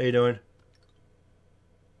 How you doing?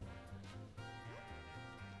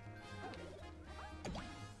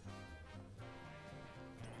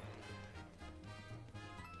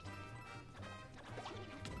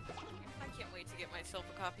 I can't wait to get myself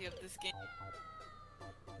a copy of this game.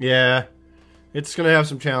 Yeah. It's gonna have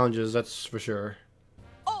some challenges, that's for sure.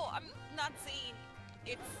 Oh, I'm not saying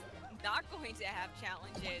it's not going to have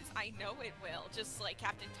challenges. I know it will, just like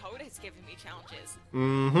Captain Toad has given me challenges.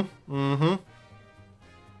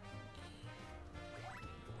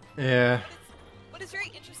 Yeah. What is very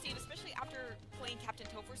interesting, especially after playing Captain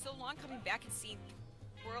Toad for so long, coming back and seeing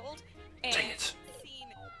the world and seeing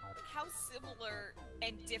how similar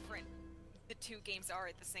and different the two games are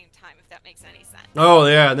at the same time, if that makes any sense. Oh,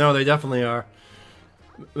 yeah, no, they definitely are.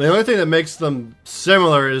 The only thing that makes them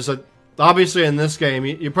similar is that, obviously in this game,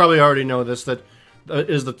 you probably already know this, that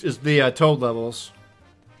is the Toad levels.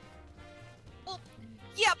 Well,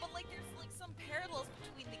 yeah, but like there's like some parallels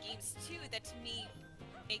between the games too that to me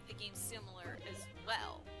make the game similar as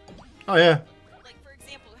well. Oh, yeah. Like for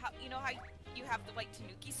example, how you have the white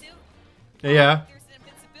Tanuki suit? Yeah. There's an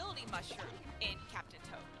invincibility mushroom in Captain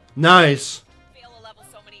Toad. Nice. Fail a level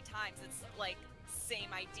so many times, it's like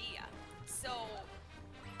same idea. So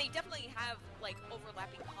they definitely have like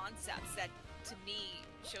overlapping concepts that to me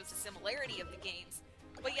shows the similarity of the games,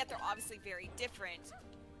 but yet they're obviously very different.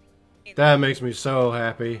 That makes me so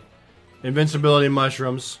happy. Invincibility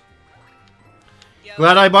mushrooms. Yep.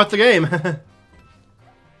 Glad I bought the game.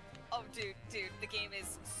 Oh dude, the game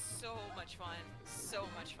is so much fun. So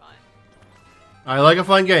much fun. I like a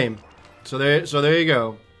fun game. So there you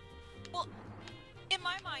go. Well, in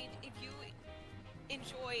my mind, if you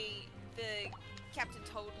enjoy the Captain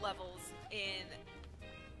Toad levels in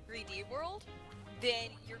 3D World,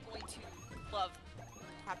 then you're going to love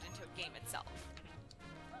Captain Toad game itself.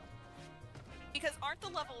 Because aren't the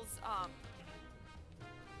levels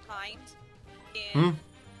timed in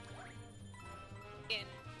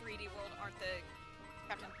 3D World? Aren't the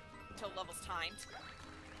Captain Toad levels timed?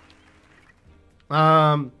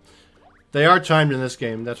 They are timed in this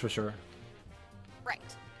game, that's for sure. Right.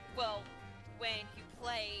 Well, when you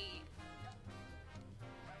play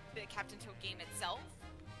the Captain Toad game itself,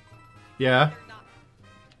 yeah, they're not.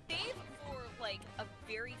 Save for like a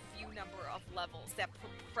very few number of levels that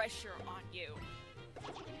put pressure on you.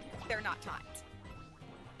 They're not timed.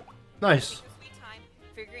 Nice. It takes me time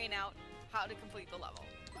figuring out how to complete the level,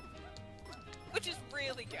 which is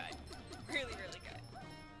really good. Really, really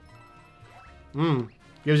good.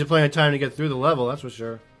 Gives you plenty of time to get through the level, that's for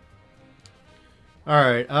sure.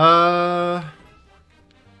 Alright,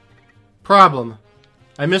 problem.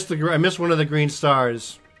 I missed one of the green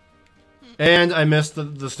stars. And I missed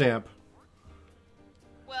the stamp.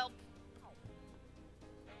 Well,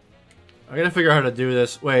 I gotta figure out how to do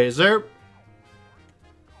this. Wait, is there...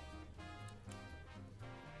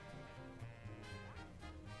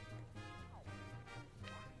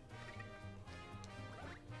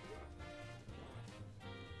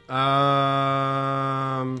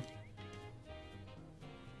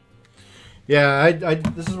 Yeah,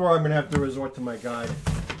 this is where I'm gonna have to resort to my guide,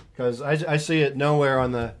 because I see it nowhere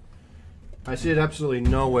on the. I see it absolutely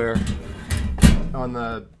nowhere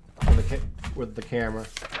with the camera.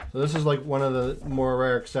 So this is like one of the more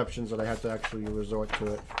rare exceptions that I have to actually resort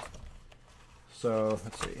to it. So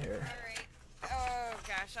let's see here. alright. Oh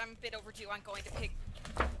gosh, I'm a bit overdue on going to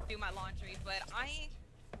do my laundry, but I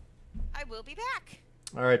will be back.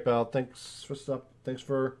 All right, Belle. Thanks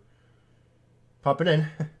for popping in.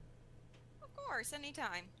 Of course,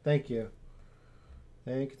 anytime. Thank you.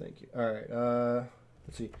 Thank you. All right.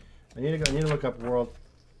 Let's see. I need to look up World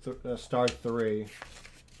Star 3.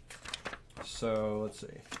 So let's see.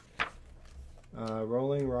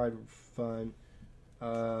 Rolling ride fun.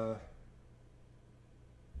 Let's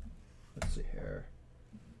see here.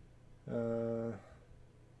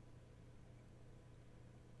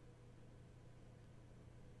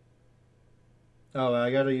 Oh,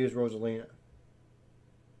 I gotta use Rosalina.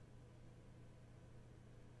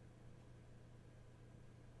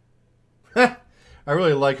 I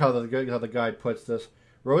really like how the guide puts this.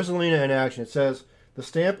 Rosalina in action. It says, the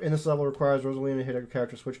stamp in this level requires Rosalina to hit her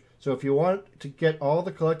character switch. So if you want to get all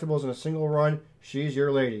the collectibles in a single run, she's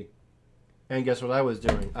your lady. And guess what I was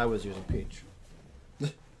doing? I was using Peach.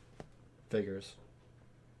 Figures.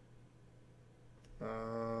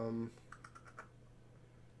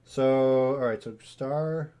 So, alright, so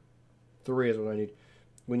Star 3 is what I need.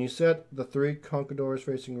 When you set the 3 conquistadors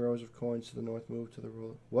facing rows of coins to the north, move to the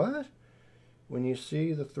ruler. What? When you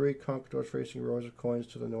see the 3 conquistadors facing rows of coins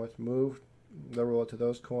to the north, move the ruler to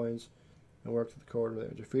those coins and work to the corner there.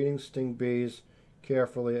 Defeating sting bees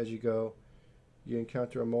carefully as you go. You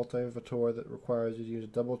encounter a multivator that requires you to use a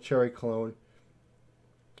double cherry clone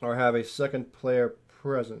or have a second player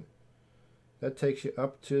present. That takes you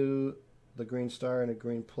up to the green star and a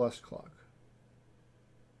green plus clock.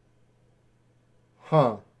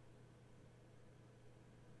 Huh.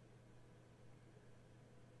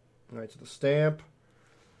 Alright, so the stamp.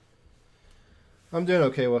 I'm doing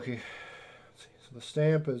okay, Wookie. Let's see. So the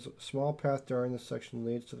stamp is a small path during this section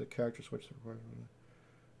leads to the character switch.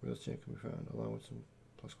 Real stamp can be found along with some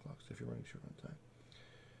plus clocks if you're running short on time.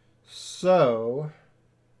 So,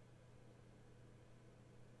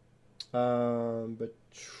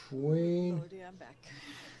 between. Lordy, I'm back.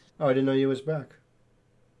 Oh, I didn't know you was back.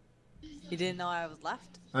 You didn't know I was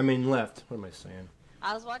left? I mean left. What am I saying?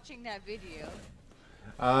 I was watching that video.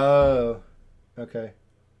 Oh, okay.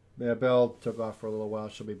 Yeah, Belle took off for a little while.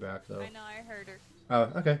 She'll be back though. I know, I heard her.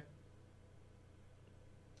 Oh, okay.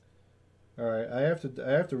 All right, I have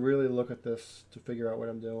to really look at this to figure out what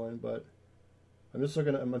I'm doing, but I'm just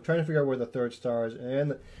looking. I'm trying to figure out where the third star is,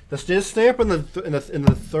 and the stamp in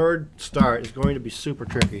the third star is going to be super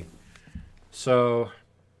tricky. So,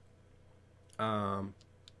 oh,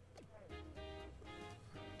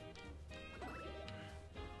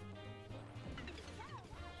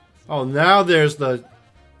 now there's the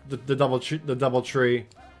double tree,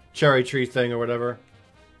 cherry tree thing or whatever.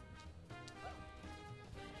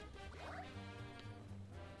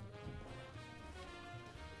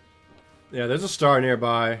 Yeah, there's a star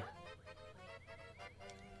nearby.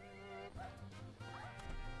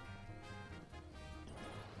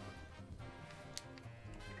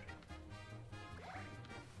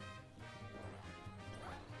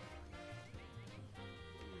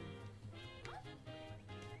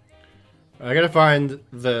 I gotta find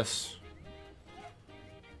this.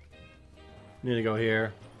 Need to go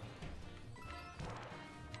here.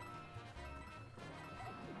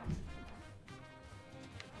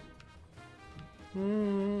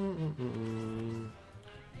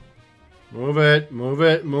 Move it, move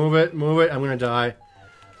it, move it, move it. I'm gonna die.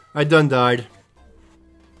 I done died.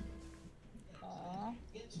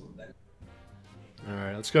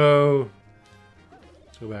 Alright, let's go.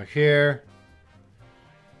 Let's go back here.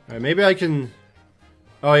 Alright, maybe I can...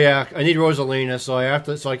 Oh yeah, I need Rosalina, so I have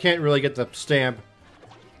to... So I can't really get the stamp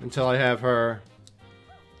until I have her.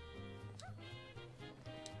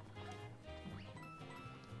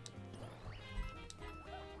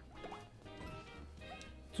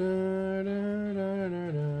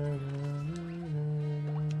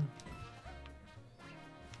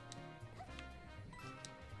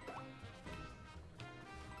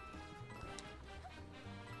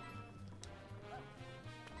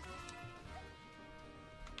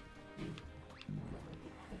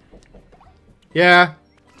 Yeah.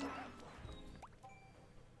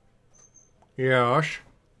 Yes.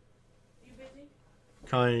 You busy?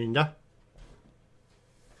 Kinda.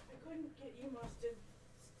 I couldn't get you mustard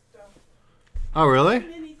stuff. Oh, really? So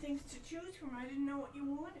many things to choose from. I didn't know what you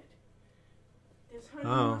wanted. There's honey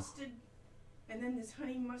Oh. mustard, and then there's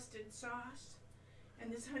honey mustard sauce, and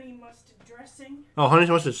there's honey mustard dressing. Oh, honey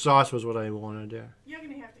mustard sauce was what I wanted, yeah. You're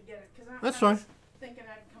gonna have to get it because That's I fine. was thinking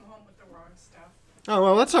I'd come home with the wrong stuff. Oh,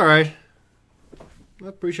 well, that's alright. I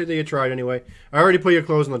appreciate that you tried anyway. I already put your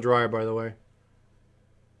clothes in the dryer, by the way.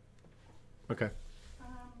 Okay.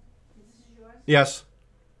 This is yours. Yes.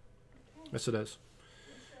 Yes, it is.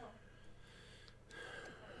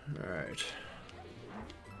 Alright.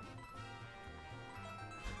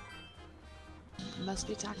 Must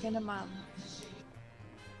be talking to Mom.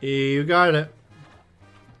 You got it.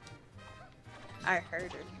 I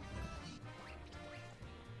heard her.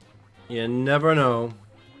 You never know.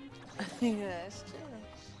 I think that's true.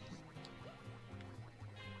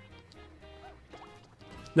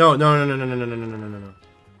 No, no, no, no, no, no, no, no, no, no, no, no.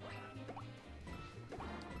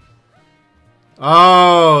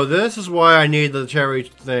 Oh, this is why I need the cherry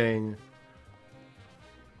thing.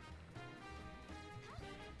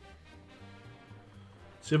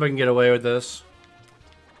 See if I can get away with this.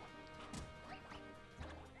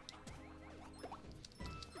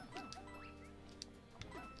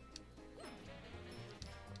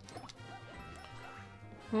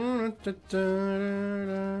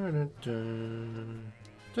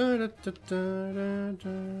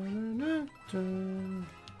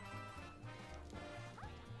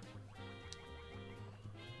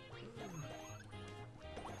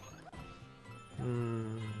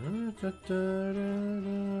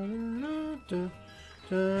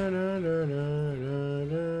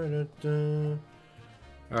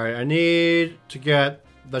 Alright, I need to get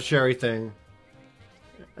the cherry thing.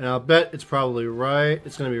 And I'll bet it's probably right.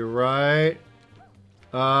 It's gonna be right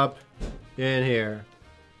up in here.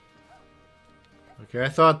 Okay, I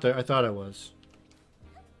thought it was.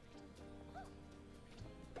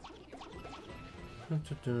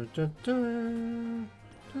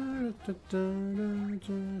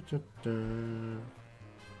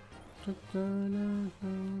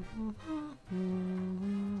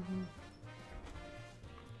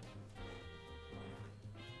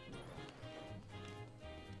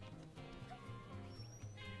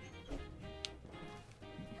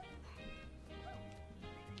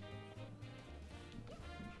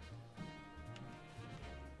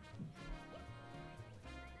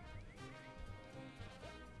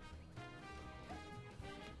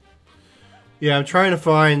 Yeah, I'm trying to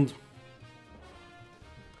find...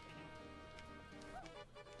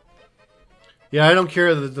 Yeah, I don't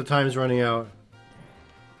care that the time's running out.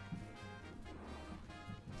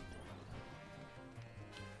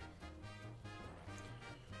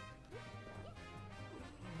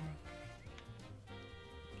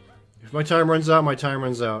 If my time runs out, my time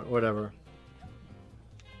runs out. Whatever.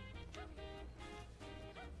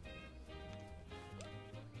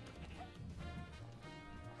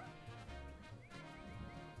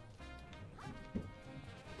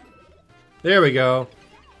 There we go.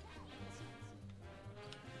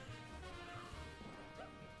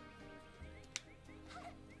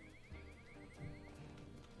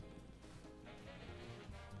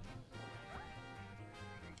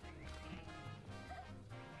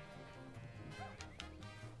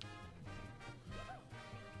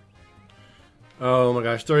 Oh my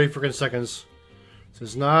gosh, 30 freaking seconds. This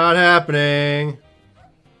is not happening.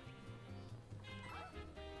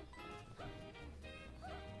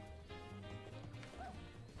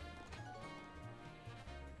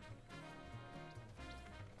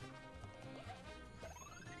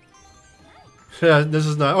 This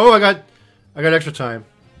is not. Oh, I got I got extra time.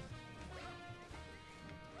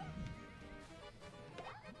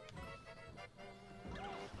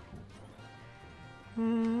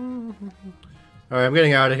 Alright, I'm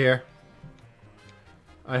getting out of here.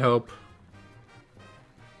 I hope.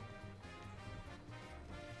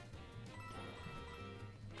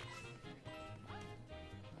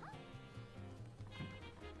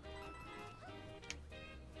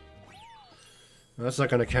 That's not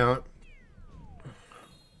gonna count.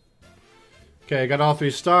 Okay, I got all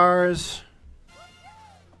 3 stars.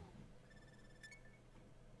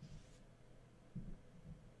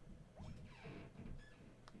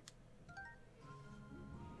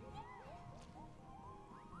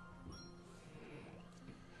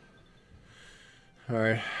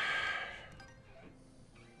 Alright.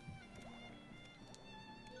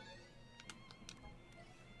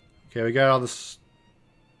 Okay, we got all this.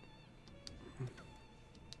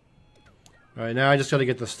 Alright, now I just gotta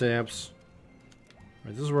get the stamps.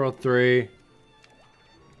 Alright, this is World 3.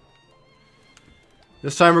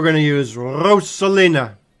 This time we're gonna use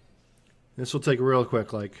Rosalina. This will take real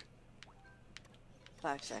quick, like.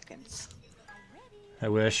 5 seconds. I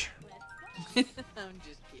wish. I'm just kidding. I'm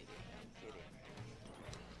kidding.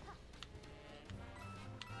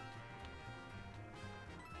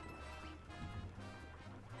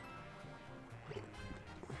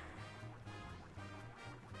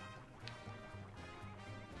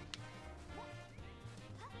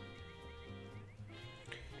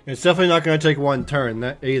 It's definitely not gonna take one turn,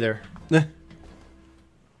 that either.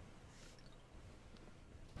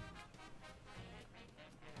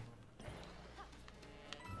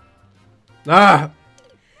 Ah!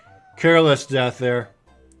 Careless death there.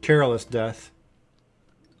 Careless death.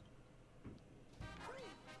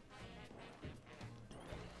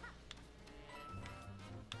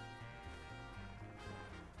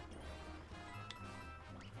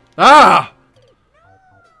 Ah!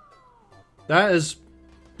 That is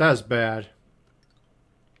bad.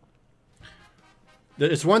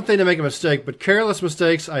 It's one thing to make a mistake, but careless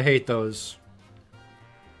mistakes, I hate those.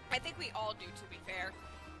 I think we all do, to be fair.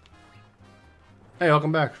 Hey,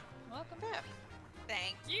 welcome back. Welcome back.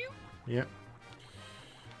 Thank you. Yeah.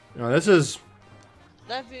 No, this is...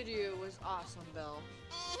 That video was awesome, Bill.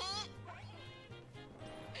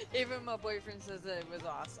 Even my boyfriend says that it was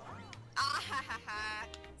awesome. Ah ha ha ha.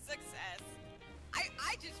 Success.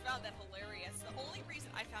 I just found that hilarious. The only reason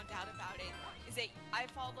I found out about it is that I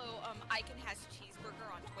follow Icon Has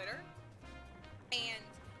Cheeseburger on Twitter, and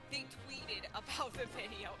they tweeted about the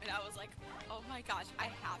video, and I was like, oh my gosh, I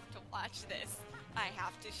have to watch this. I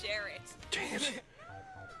have to share it. Dang it.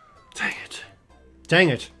 Dang it. Dang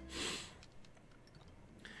it.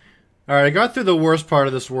 Alright, I got through the worst part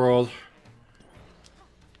of this world.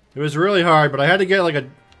 It was really hard, but I had to get like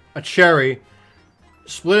a cherry,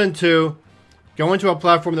 split in 2, go into a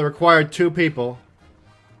platform that required 2 people.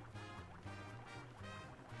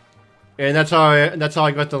 And that's how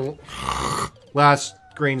I got the last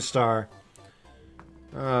green star.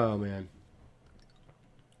 Oh man.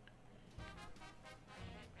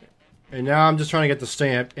 And now I'm just trying to get the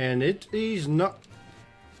stamp, and it is not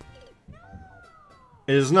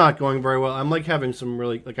going very well. I'm like having some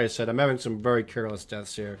really, like I said, I'm having some very careless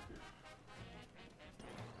deaths here.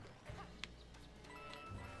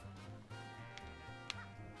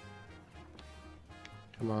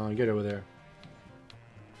 Come on, get over there.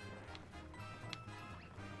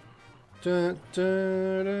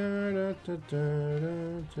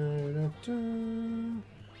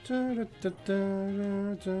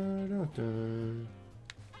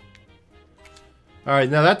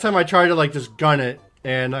 Alright, now that time I tried to like just gun it,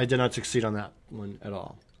 and I did not succeed on that one at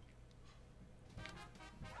all.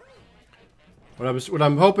 What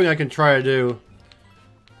I'm hoping I can try to do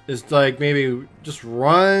is like maybe just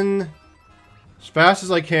run as fast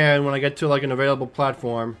as I can when I get to like an available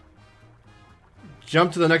platform,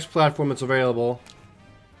 jump to the next platform that's available,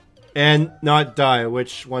 and not die,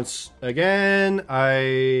 which once again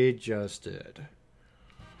I just did.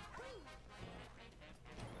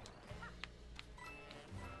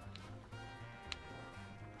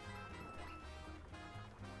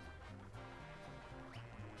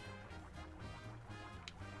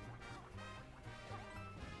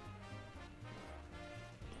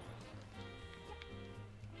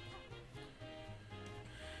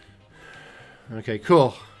 Okay,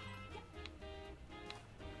 cool.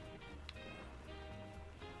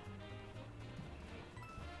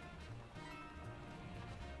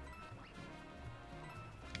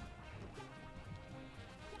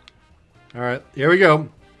 All right, here we go.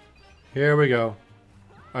 Here we go.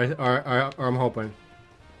 I'm hoping.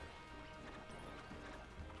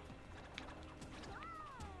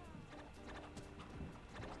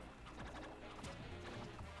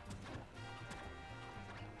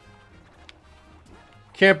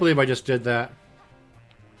 Can't believe I just did that.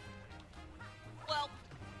 Well,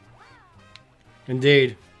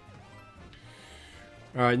 Indeed.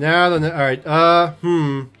 Alright, now then. Alright,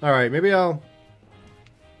 alright, maybe I'll.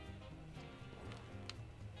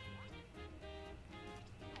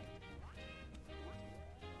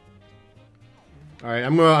 Alright,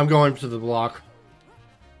 I'm going to the block.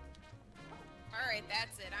 alright,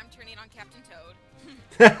 that's it. I'm turning on Captain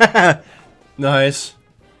Toad. Nice.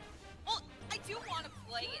 Well, I do want to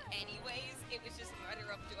play it anyways. It was just a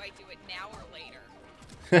matter of do I do it now or later?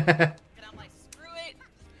 And I'm like, screw it.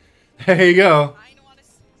 There you go. I want to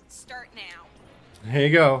start now. There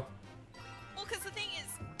you go. Well, because the thing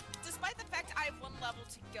is, despite the fact I have one level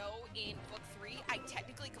to go in Book 3, I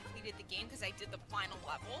technically completed the game because I did the final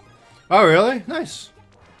level. Oh, really? Nice.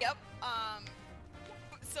 Yep.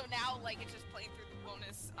 So now, like, it's just playing through the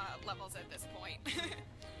bonus levels at this point.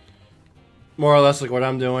 More or less like what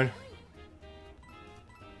I'm doing.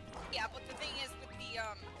 Yeah, but the thing is, with the,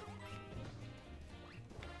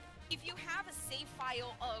 if you have a save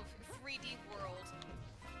file of 3D World,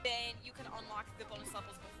 then you can unlock the bonus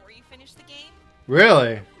levels before you finish the game.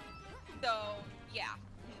 Really? So, yeah.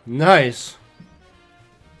 Nice.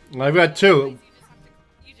 I've got two.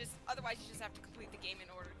 Otherwise you just have to complete the game in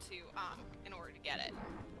order to get it.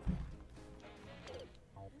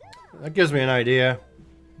 That gives me an idea.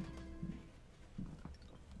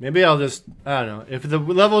 Maybe I'll just, I don't know. If the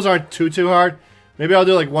levels aren't too hard, maybe I'll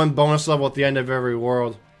do like one bonus level at the end of every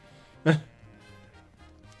world. Well,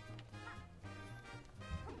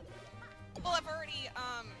 I've already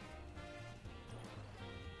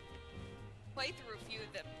played through a few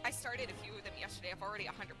of them. I started a few of them yesterday. I've already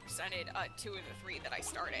 100%ed 2 of the 3 that I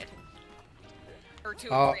started. Or 2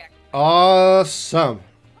 of 3. Awesome.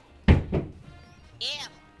 Yeah.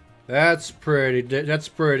 That's pretty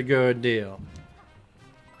good deal.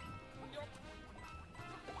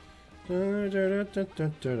 Alright,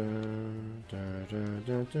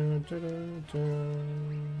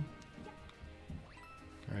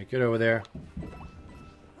 get over there.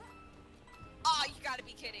 Oh, you gotta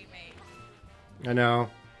be kidding me. I know.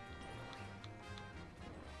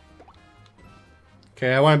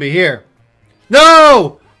 Okay, I want to be here.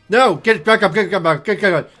 No! No! Get back up! Get back up!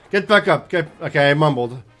 Get back up! Okay, I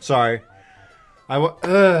mumbled. Sorry. I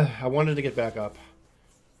wanted to get back up.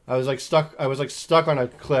 I was like stuck. I was like stuck on a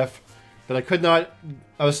cliff that I could not.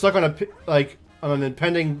 I was stuck on on an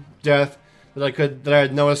impending death that I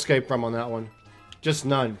had no escape from on that one. Just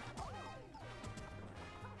none.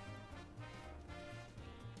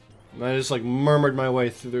 And I just like murmured my way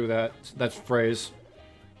through that phrase.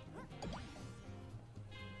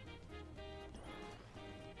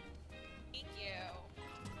 Thank you.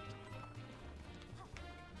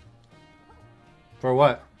 For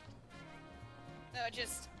what? No,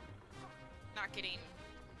 just not getting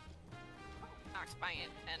knocked by an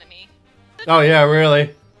enemy. Oh yeah,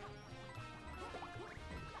 really?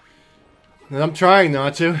 And I'm trying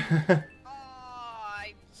not to. Oh,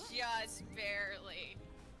 I just barely.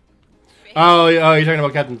 Oh, you're talking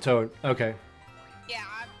about Captain Toad. Okay. Yeah,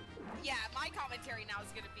 yeah. My commentary now is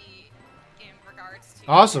gonna be in regards to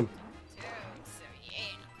Awesome. Toad, so yeah.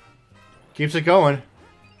 Keeps it going.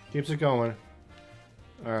 Keeps it going.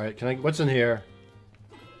 All right. Can I? What's in here?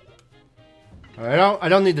 All right, I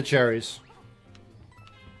don't need the cherries.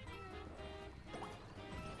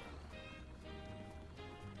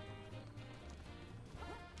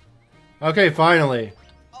 Okay, finally.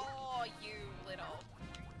 Oh, you little.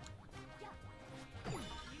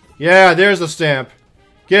 Yeah, there's the stamp.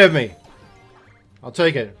 Give me. I'll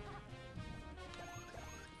take it.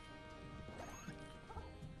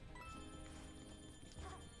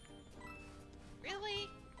 Really?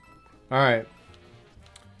 Alright.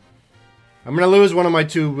 I'm gonna lose one of my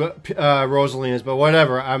 2 Rosalinas, but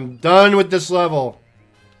whatever. I'm done with this level.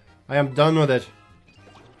 I am done with it.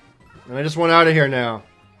 And I just want out of here now.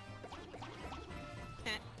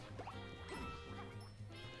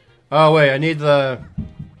 Oh, wait. I need the...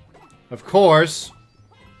 Of course.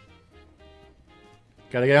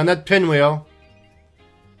 Gotta get on that pinwheel.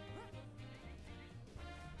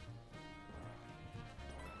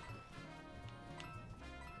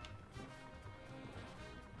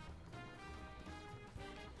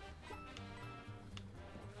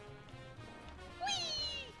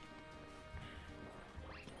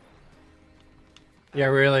 Yeah,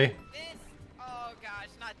 really? This? Oh gosh,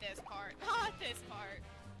 not this part. Not this part.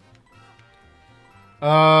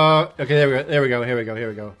 Okay, there we go. There we go. Here we go. Here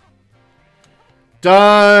we go.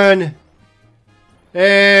 Done!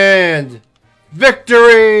 And...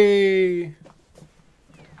 Victory!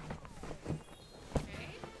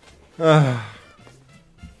 Okay.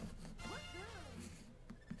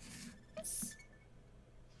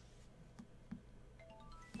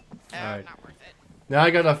 Now I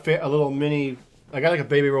got a little mini. I got like a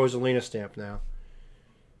baby Rosalina stamp now.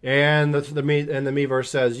 And the Miiverse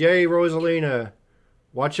says, "Yay, Rosalina!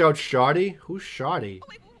 Watch out, Shoddy." Who's Shoddy? Oh,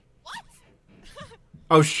 wait, what?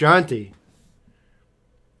 Oh, Shanti.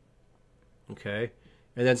 Okay,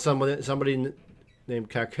 and then somebody named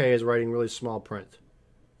Kake is writing really small print,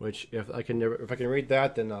 which if I can read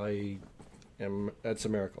that, then that's a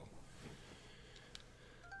miracle.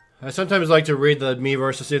 I sometimes like to read the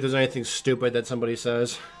Miiverse to see if there's anything stupid that somebody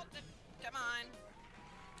says. Come on.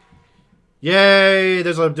 Yay!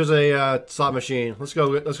 There's a slot machine. Let's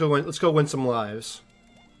go win some lives.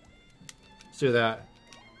 Let's do that.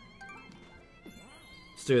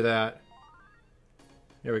 Let's do that.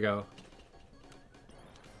 Here we go.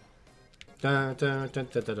 Oh,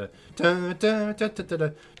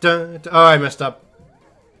 I messed up.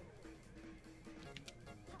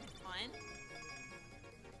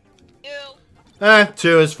 1, 2.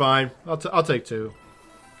 2 is fine. I'll take 2.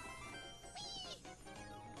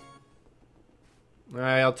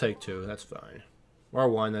 Alright, I'll take 2. That's fine. Or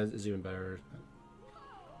 1, that is even better.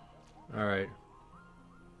 Alright.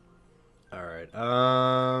 Alright,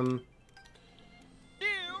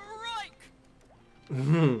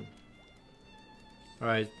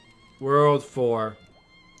 Alright, World 4.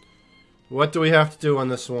 What do we have to do on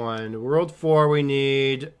this one? World 4, we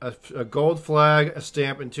need a gold flag, a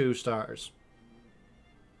stamp, and 2 stars.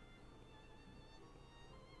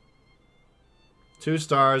 2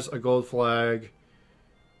 stars, a gold flag,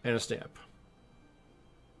 and a stamp.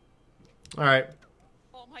 Alright.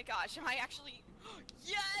 Oh my gosh, am I actually...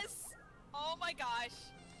 Yes! Oh my gosh.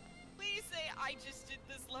 Please say I just did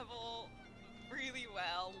this level really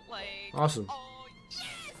well. Like... Awesome. Oh,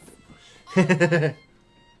 yes! Oh,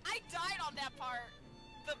 I died on that part.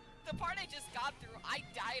 The part I just got through, I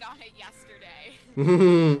died on it yesterday.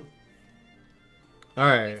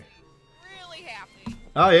 Alright. Really happy.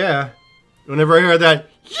 Oh, yeah. Whenever I heard that,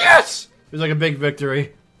 yes! It was like a big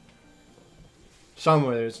victory.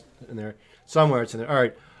 Somewhere it's in there. Somewhere it's in there.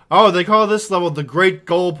 Alright. Oh, they call this level the Great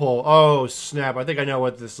Goal Pole. Oh, snap. I think I know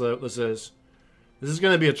what this is. This is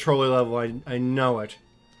going to be a trolley level. I know it.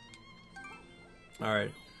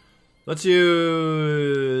 Alright. Let's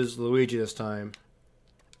use Luigi this time.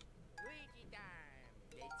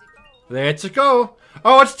 Let's go.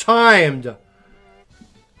 Oh, it's timed.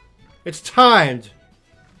 It's timed.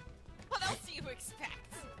 What else do you expect?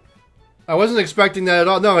 I wasn't expecting that at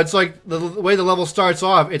all. No, it's like the way the level starts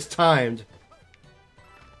off. It's timed.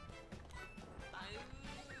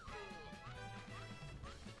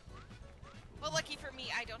 Well, lucky for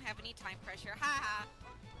me, I don't have any time pressure. Ha ha.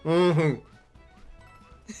 Mm-hmm.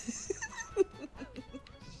 Yay!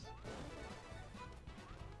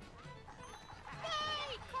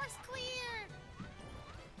 Course clear!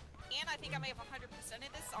 And I think I may have 100%ed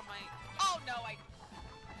this on my... Oh, no,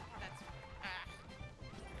 That's...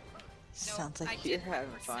 Sounds I like you're did having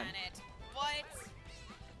 100% fun. it. What?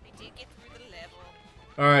 I did get through the level.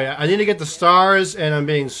 Alright, I need to get the stars, and I'm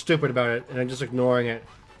being stupid about it, and I'm just ignoring it.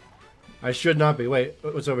 I should not be. Wait,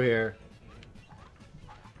 what's over here?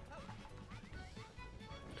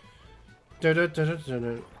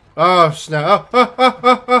 Oh, snap.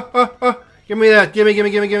 Oh. Give me that. Gimme. Wait,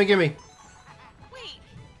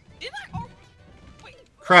 did I... Oh, wait.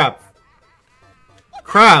 Crap.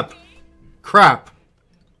 Crap.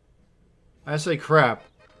 I say crap.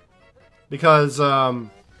 Because, Didn't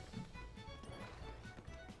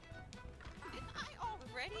I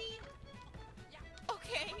already?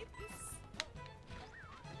 Okay,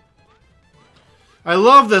 I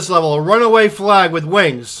love this level. A runaway flag with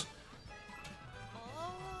wings.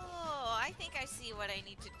 Oh, I think I see what I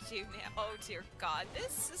need to do now. Oh, dear God.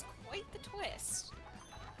 This is quite the twist.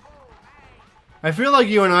 I feel like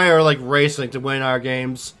you and I are like racing to win our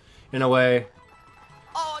games, in a way.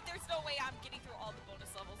 Oh, there's no way I'm getting through all the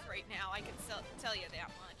bonus levels right now. I can tell you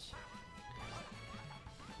that much.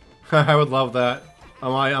 I would love that.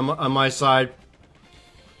 On my side.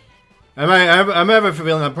 I'm having a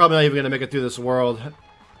feeling I'm probably not even going to make it through this world.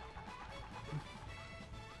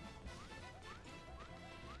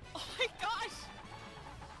 Oh my gosh!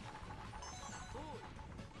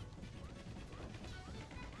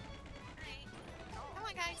 Alright. Come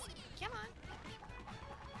on, guys. Come on.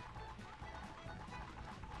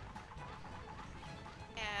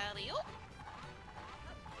 Alley-oop.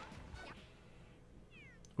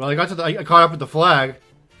 Well, I caught up with the flag.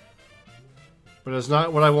 But it's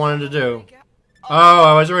not what I wanted to do. Oh,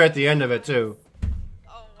 I was right at the end of it, too.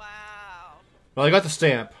 Oh, wow. Well, I got the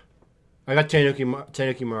stamp. I got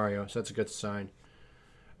Tanuki Mario, so that's a good sign.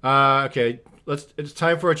 Okay, it's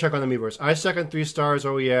time for a check on the Miiverse. I second 3 stars,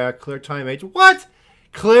 oh yeah. Clear time 8. What?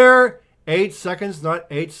 Clear 8 seconds, not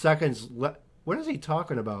 8 seconds left. What is he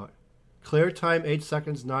talking about? Clear time, 8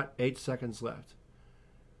 seconds, not 8 seconds left.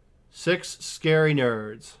 6 scary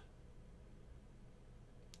nerds.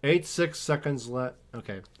 6 seconds left.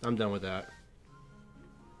 Okay, I'm done with that.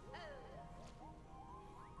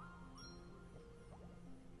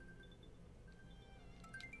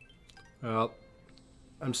 Well,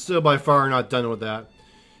 I'm still by far not done with that.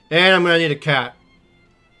 And I'm going to need a cat.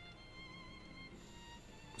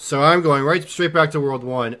 So I'm going right straight back to World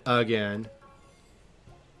 1 again.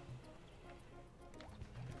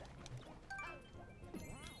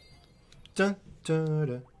 Dun,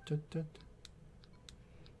 dun, dun, dun,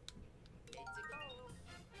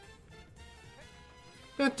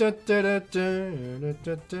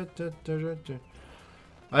 dun.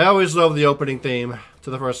 I always love the opening theme to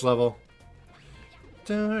the first level.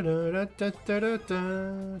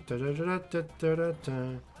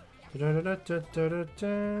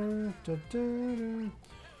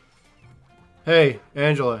 Hey,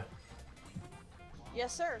 Angela.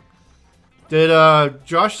 Yes, sir. Did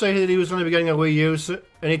Josh say that he was going to be getting a Wii U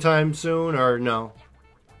anytime soon, or no?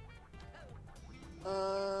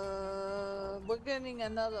 We're getting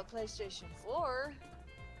another PlayStation 4.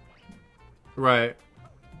 Right.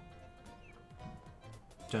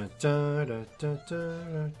 I don't know,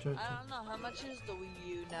 how much is the Wii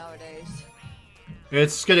U nowadays?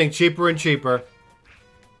 It's getting cheaper and cheaper.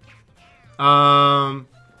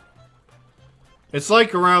 It's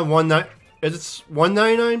like around it's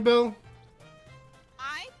 $199, Bill?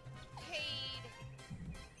 I paid.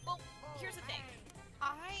 Well, here's the thing.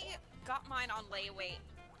 I got mine on layaway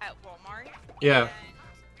at Walmart. Yeah. And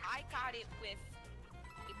I got it with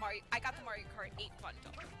I got the Mario Kart 8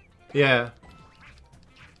 bundle. Yeah.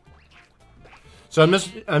 So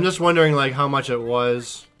I'm just wondering like how much it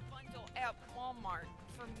was. Bundle at Walmart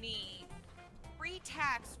for me,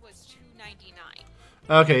 pre-tax was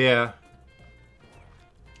 $2.99. Okay, yeah.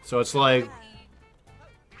 So it's like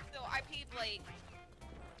So I paid like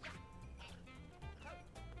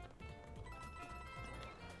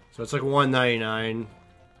it's like $199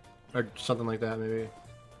 or something like that maybe.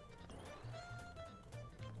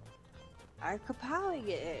 I could probably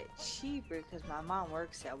get it cheaper because my mom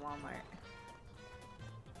works at Walmart.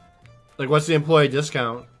 Like what's the employee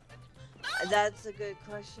discount? That's a good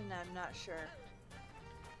question. I'm not sure.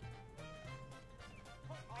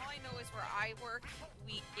 all I know is where I work,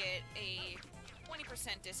 we get a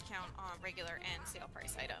 20% discount on regular and sale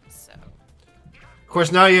price items. So. Of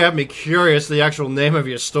course, now you have me curious the actual name of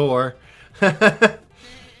your store. I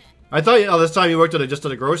thought all this time you worked at just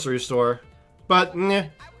at a grocery store, but nah. I work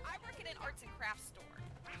at an arts and crafts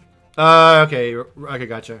store. Okay, okay,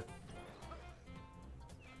 gotcha.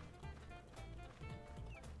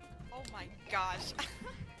 Oh my gosh.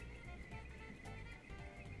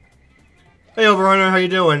 Hey, Overrunner, how you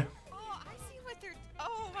doing? Oh, I see what they're.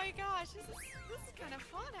 Oh my gosh, this is kind of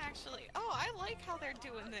fun actually. Oh, I like how they're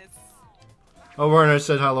doing this. Overrunner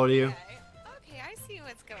said hello to you. Okay, I see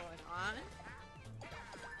what's going on.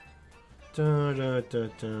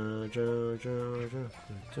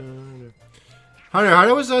 Hunter,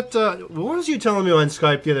 how was that? What was you telling me on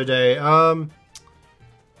Skype the other day?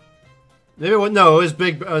 Maybe no, it was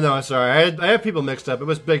Big. Oh no, sorry, I had people mixed up. It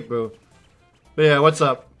was Big Boo. But yeah, what's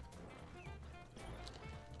up?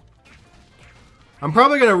 I'm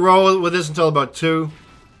probably gonna roll with this until about 2,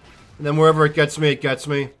 and then wherever it gets me, it gets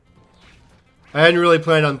me. I hadn't really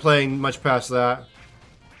planned on playing much past that.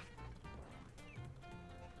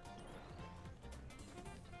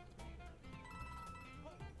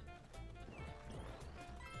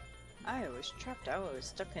 I was trapped. I was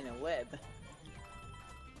stuck in a web.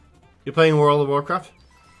 You're playing World of Warcraft?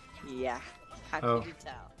 Yeah. How Oh. could you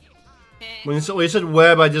tell? When you said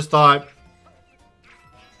web, I just thought.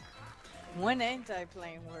 When ain't I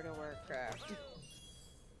playing World of Warcraft?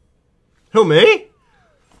 Who, me?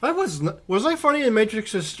 Was I funny in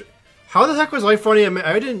Matrix's? How the heck was I funny in?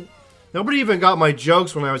 I didn't. Nobody even got my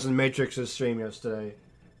jokes when I was in Matrix's stream yesterday.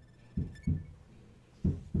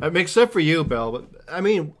 Except for you, Belle. But I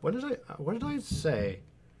mean, what did I say?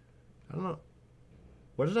 I don't know.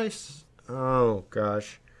 What did I? Oh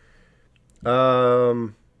gosh.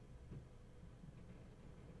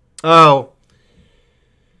 Oh.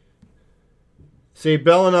 See,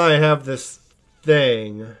 Belle and I have this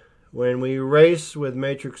thing when we race with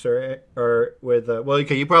Matrix or with well,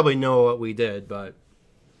 okay, you probably know what we did, but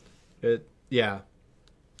yeah.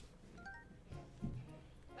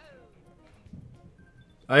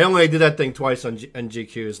 I only did that thing twice on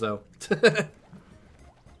GQs though.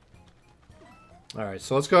 All right,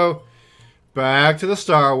 so let's go back to the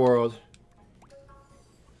Star World.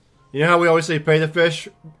 You know how we always say pay the fish,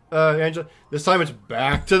 Angela. This time it's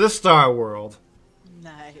back to the Star World.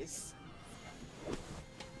 Nice.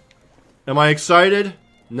 Am I excited?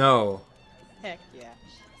 No. Heck yeah.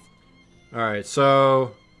 Alright,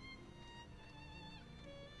 so...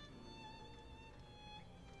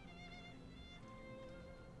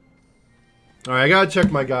 Alright, I gotta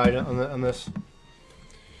check my guide on this.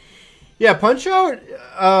 Yeah, Punch-Out...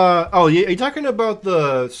 are you talking about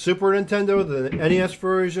the Super Nintendo, the NES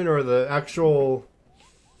version, or the actual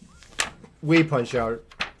Wii Punch-Out?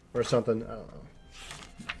 Or something? I don't know.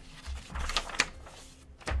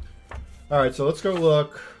 Alright, so let's go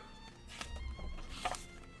look.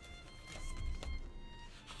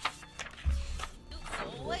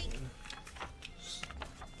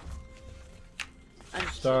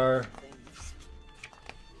 Star.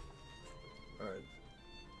 Alright.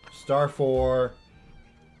 Star 4.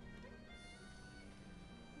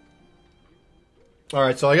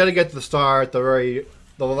 Alright, so I gotta get to the star at the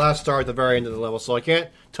last star at the very end of the level, so I can't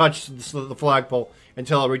touch the flagpole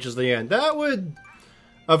until it reaches the end. That would,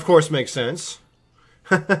 of course, make sense.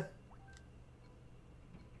 Alright.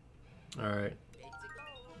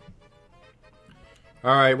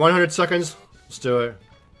 Alright, 100 seconds. Let's do it.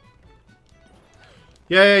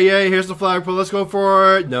 Yay, yay, here's the flagpole. Let's go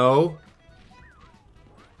for it. No.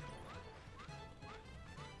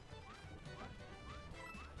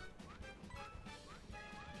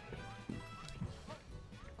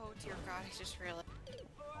 Oh dear God, I just realized.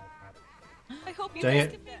 I hope you Dang guys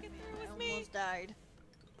it. can make it through I with me. almost died.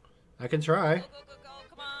 I can try. Go, go, go, go,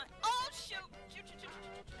 come on. Oh, shoot. Shoot, shoot, shoot,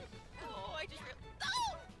 shoot, shoot. Oh, I just realized.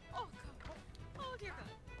 Oh! Oh, God. Oh, dear God.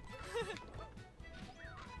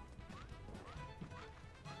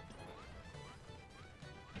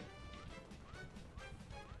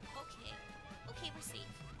 Okay. Okay, we're safe.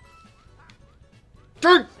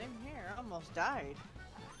 Dirt! Same here. I almost died.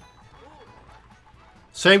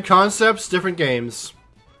 Same concepts, different games.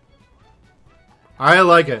 I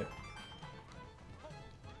like it.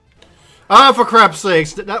 Ah, for crap's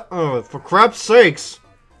sakes! For crap's sakes!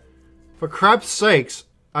 For crap's sakes!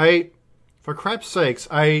 For crap's sakes!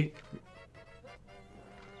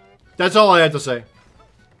 That's all I had to say.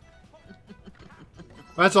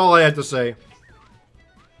 That's all I had to say.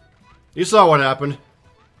 You saw what happened.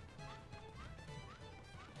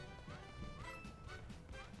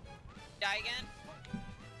 Die again?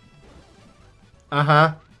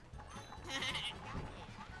 Uh-huh.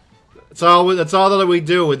 That's all that we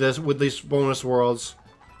do with these bonus worlds.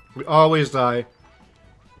 We always die.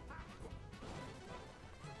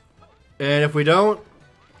 And if we don't,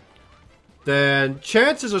 then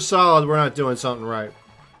chances are solid we're not doing something right.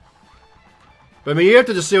 But I mean, you have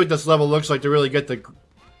to just see what this level looks like to really get the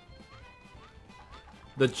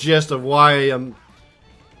gist of why I'm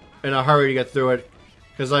in a hurry to get through it.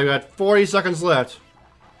 Because I've got 40 seconds left.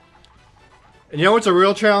 And you know what's a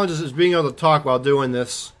real challenge is being able to talk while doing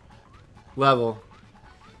this level.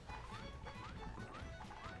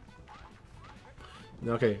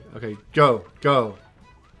 Okay, okay, go, go.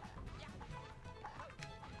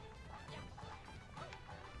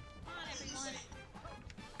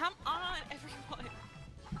 Come on, everyone.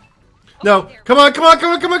 No, there. come on, come on,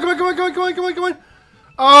 come on, come on, come on, come on, come on, come on, come on, come on.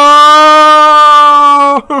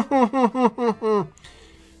 Oh!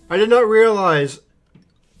 I did not realize.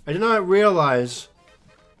 I did not realize.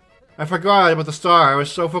 I forgot about the star. I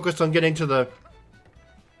was so focused on getting to the...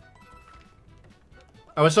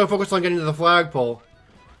 I was so focused on getting to the flagpole.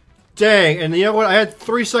 Dang, and you know what? I had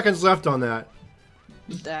 3 seconds left on that.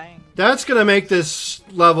 Dang. That's gonna make this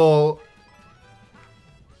level...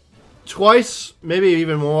 twice, maybe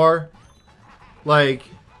even more. Like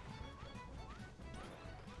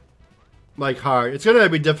hard. It's gonna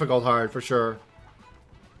be difficult hard, for sure.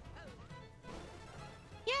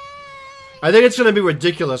 I think it's gonna be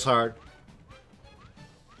ridiculous hard.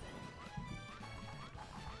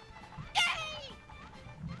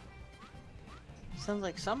 Sounds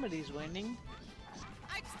like somebody's winning.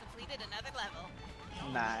 I just completed another level.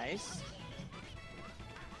 Nice.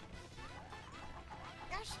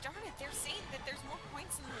 Gosh darn it, they're saying that there's more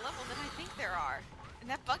points in the level than I think there are. And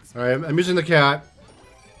that bugs me. Alright, I'm using the cat.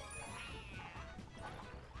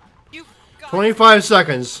 You've got 25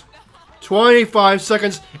 seconds. 25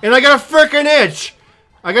 seconds. And I got a frickin' itch!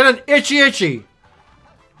 I got an itchy.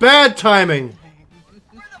 Bad timing. For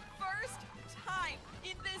the first time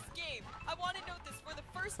in this game, I want to note this for the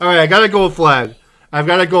first Alright, I got a gold flag. I've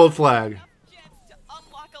got a gold flag. gems to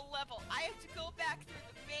unlock a level. I have to go back through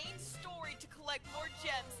the main story to collect more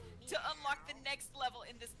gems to unlock the next level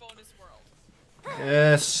in this bonus world.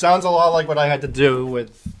 Sounds a lot like what I had to do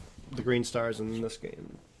with the green stars in this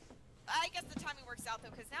game. I guess the timing works out though,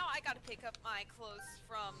 because now I got gotta pick up my clothes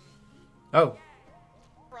from Oh.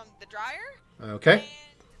 the dryer. Okay. And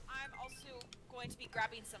I'm also going to be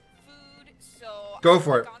grabbing some food, so Go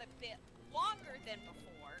for it. I've gone a bit longer than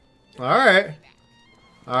before. All right.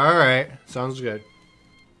 All right. Sounds good.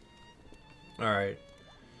 All right.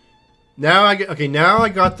 Now Now I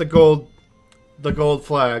got the gold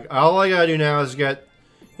flag. All I gotta do now is get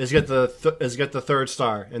the third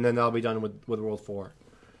star, and then I'll be done with World 4.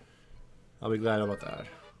 I'll be glad about that.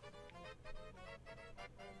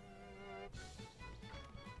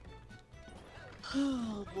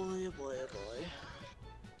 Oh boy, oh boy, oh boy.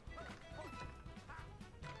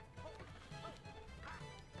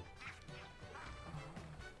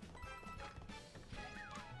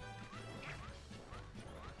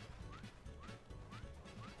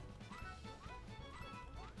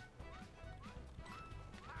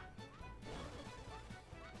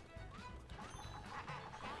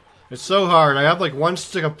 It's so hard. I have like one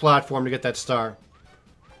stick of platform to get that star.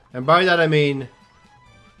 And by that I mean...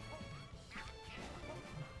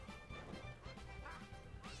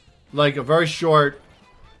 like a very short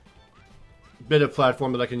bit of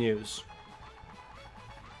platform that I can use.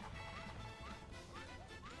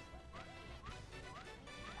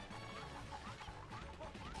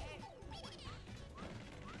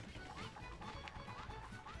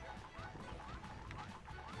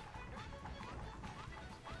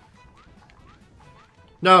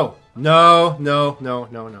 No, no, no, no,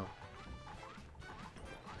 no, no.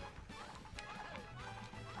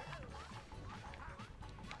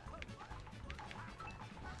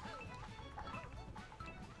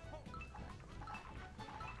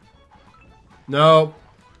 No,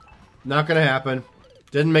 not gonna happen.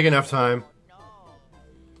 Didn't make enough time.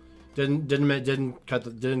 Didn't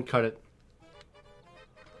cut it.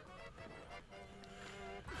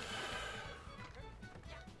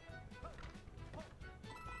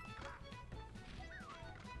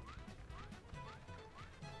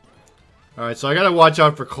 Alright, so I gotta watch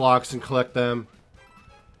out for clocks and collect them.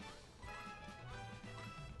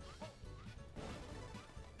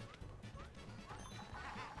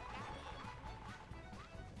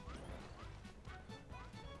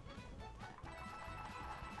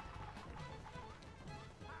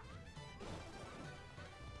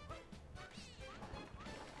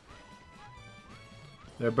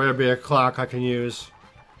 There better be a clock I can use.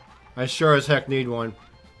 I sure as heck need one.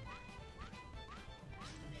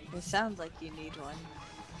 It sounds like you need one.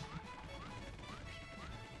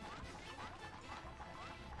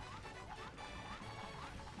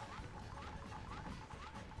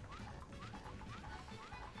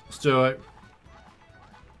 Let's do it.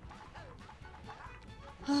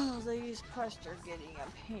 Oh, these parts are getting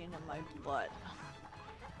a pain in my butt.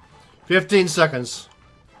 15 seconds.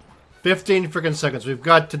 15 freaking seconds. We've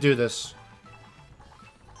got to do this.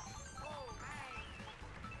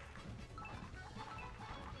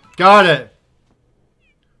 Got it.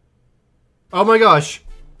 Oh my gosh.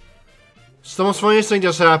 So the most funniest thing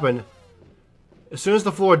just happened. As soon as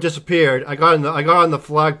the floor disappeared, I got on the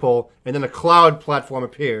flagpole, and then a cloud platform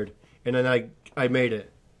appeared, and then I made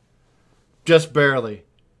it. Just barely.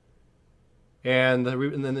 And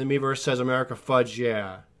then the Miiverse says America fudge,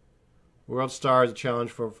 yeah. World Star is a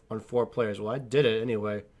challenge on 4 players. Well, I did it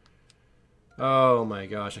anyway. Oh my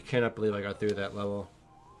gosh, I cannot believe I got through that level.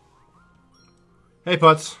 Hey,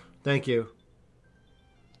 Putz. Thank you.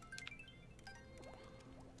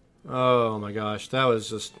 Oh my gosh, that was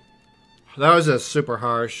just super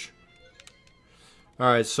harsh.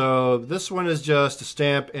 Alright, so this one is just a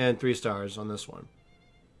stamp and 3 stars on this one.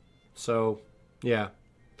 So, yeah.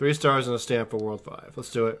 3 stars and a stamp for World 5.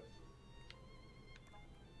 Let's do it.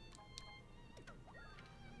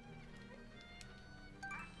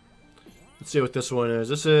 Let's see what this one is.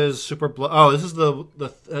 This is Super oh, this is the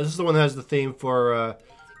one that has the theme for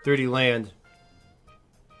 3D Land.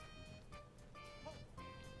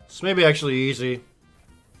 This may be actually easy.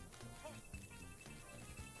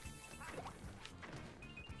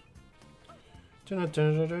 So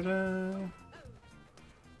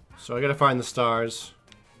I gotta find the stars.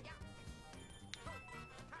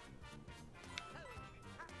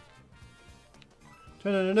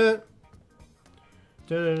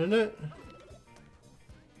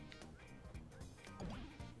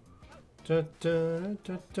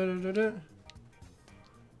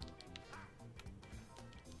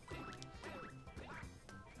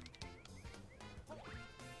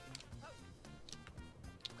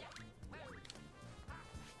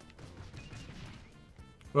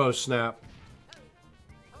 Oh snap.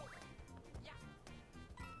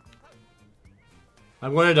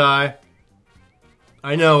 I'm gonna die.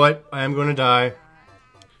 I know it. I am gonna die.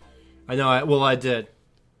 I know it. Well, I did.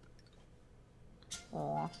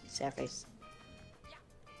 sad face.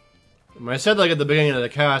 When I said like at the beginning of the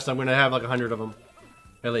cast, I'm gonna have like 100 of them,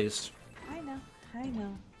 at least. I know. I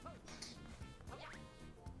know.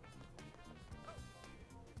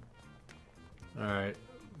 All right.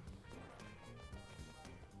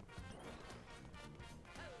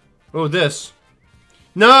 Oh, this.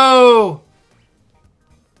 No!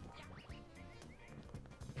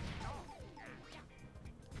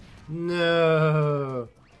 No.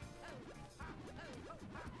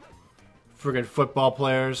 Friggin' football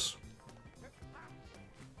players.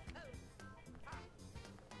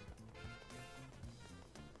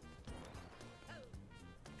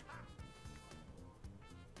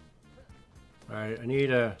 Alright, I need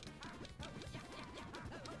a...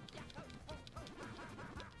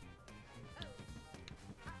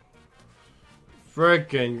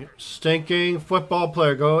 Frickin' stinking football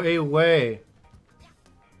player, go away.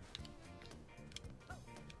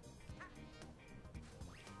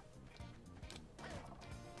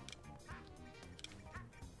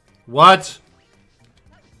 What?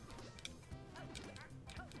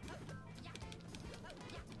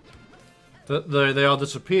 They all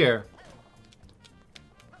disappear.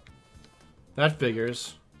 That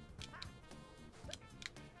figures.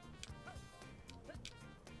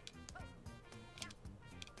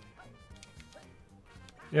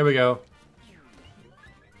 Here we go.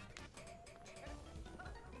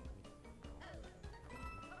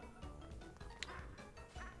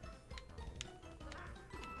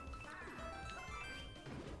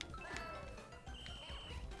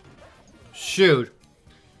 Shoot.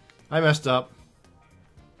 I messed up.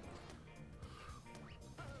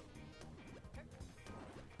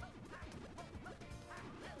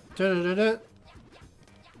 Da-da-da-da.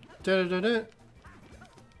 Da-da-da-da.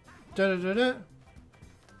 Da-da-da-da.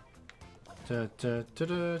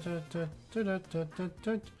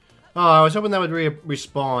 Oh, I was hoping that would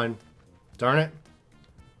respawn. Darn it.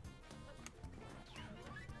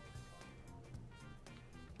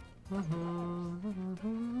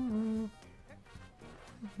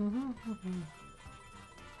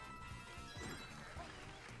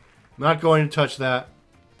 Not going to touch that.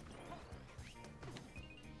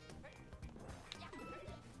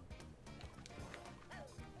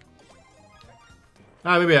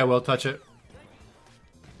 Ah, maybe I will touch it.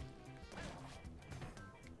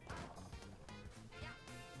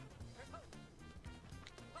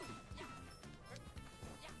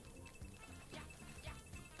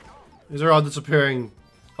 These are all disappearing,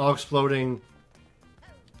 all exploding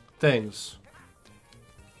things.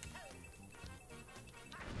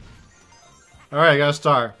 Alright, I got a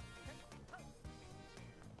star.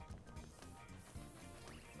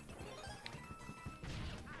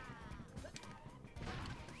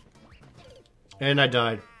 And I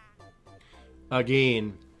died.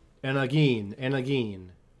 Again. And again. And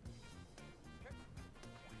again.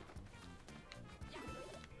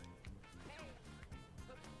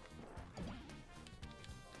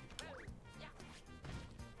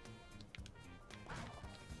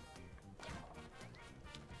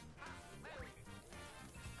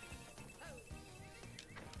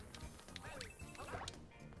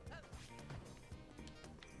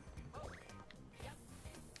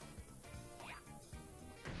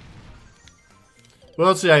 Well,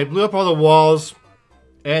 let's see. I blew up all the walls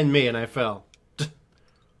and me, and I fell.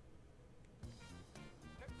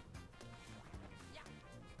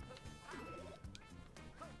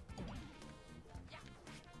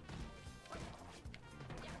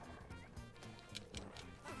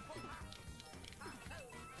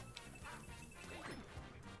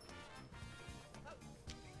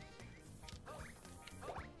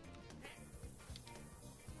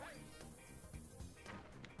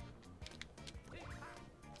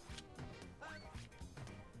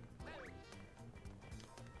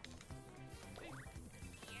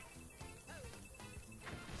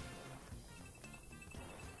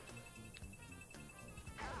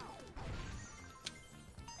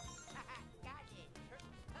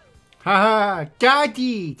 Haha, got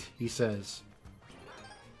it, he says.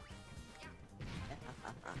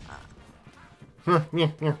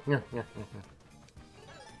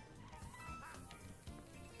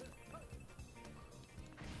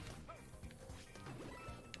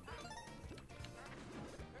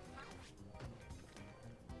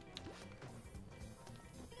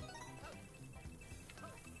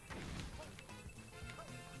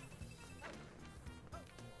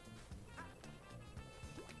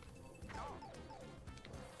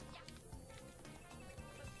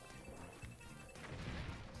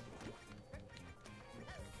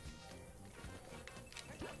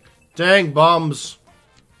 Dang bombs.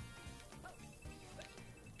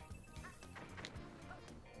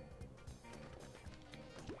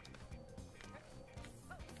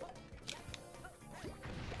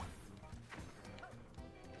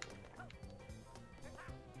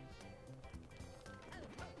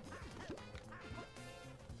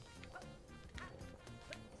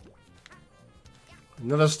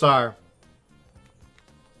 Another star.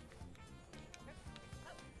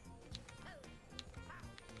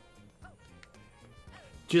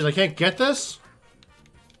 Jeez, I can't get this?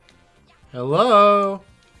 Hello?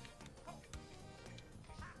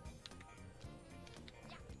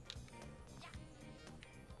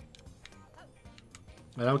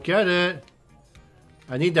 I don't get it.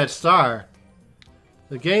 I need that star.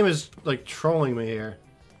 The game is, like, trolling me here.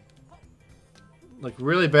 Like,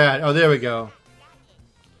 really bad. Oh, there we go.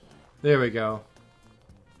 There we go.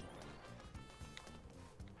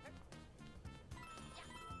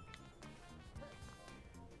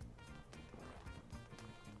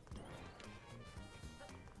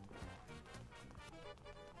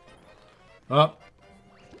 Oh.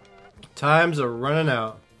 Times are running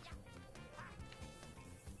out.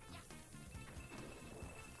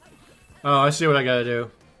 Oh, I see what I gotta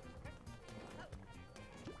do.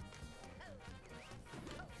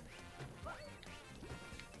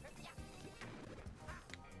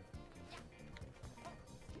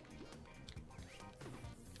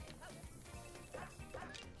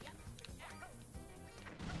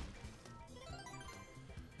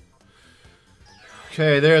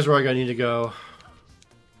 Okay, there's where I need to go.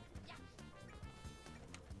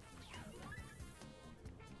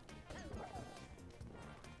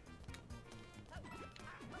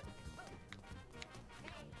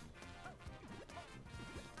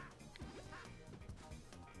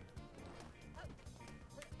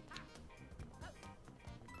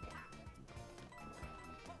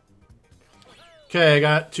 Okay, I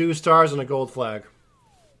got 2 stars and a gold flag.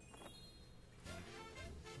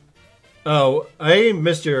 Oh, I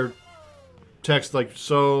missed your text, like,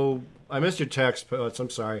 so... I missed your text, but I'm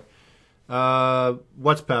sorry.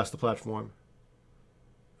 What's past the platform?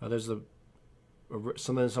 There's the...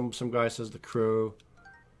 Some guy says the crew.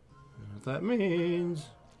 I don't know what that means.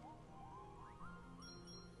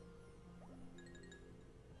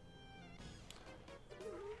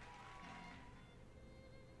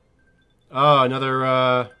 Oh, another,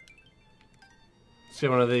 let's get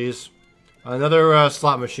one of these. Another,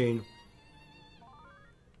 slot machine.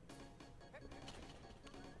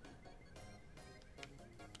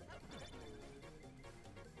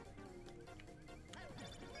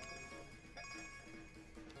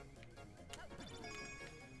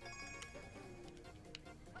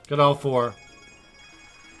 Got all 4.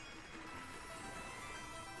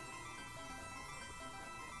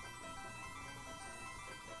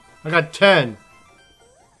 I got 10.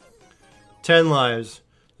 10 lives.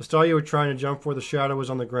 The star you were trying to jump for, the shadow was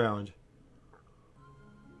on the ground.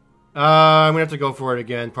 I'm gonna have to go for it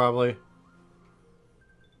again, probably.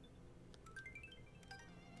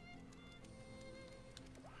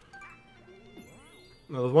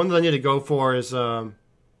 Well, the one that I need to go for is the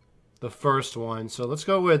first one. So let's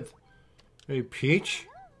go with maybe Peach.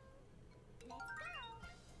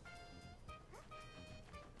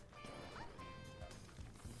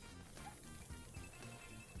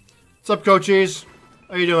 What's up, Coachies?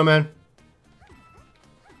 How you doing, man?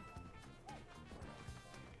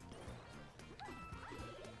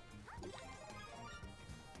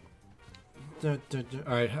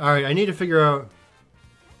 Alright, I need to figure out...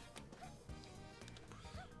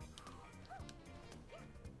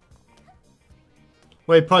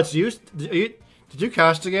 Wait, Putz, did you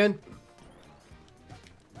cast again?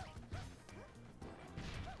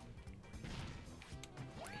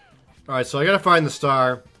 Alright, so I gotta find the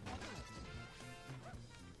star.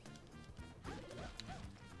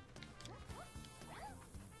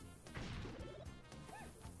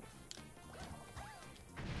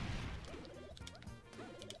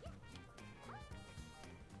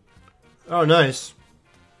 Oh, nice.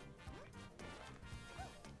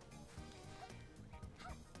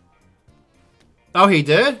 Oh, he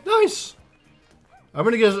did? Nice. I'm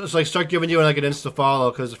gonna get like start giving you like an insta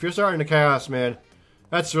follow because if you're starting to cast, man,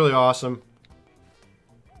 that's really awesome.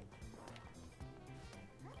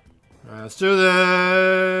 All right, let's do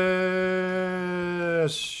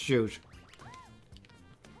this. Shoot.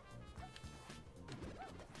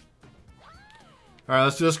 All right,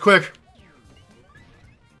 let's do this quick.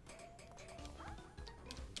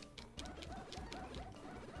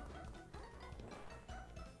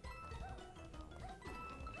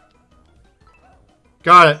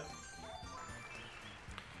 Got it.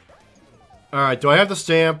 Alright, do I have the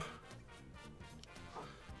stamp?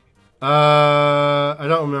 I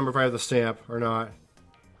don't remember if I have the stamp or not.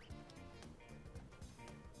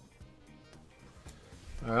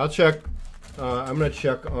 Alright, I'll check. I'm going to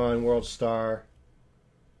check on World Star.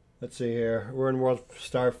 Let's see here. We're in World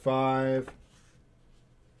Star 5.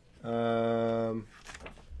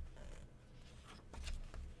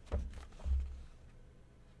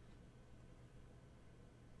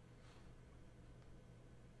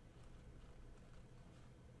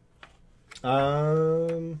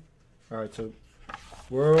 All right, so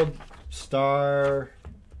World Star.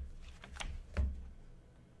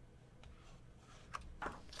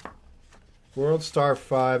 World Star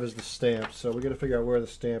 5 is the stamp, so we got to figure out where the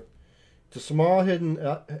stamp. It's a small hidden.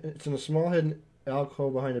 It's in a small hidden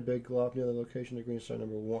alcove behind a big glob near the location of green star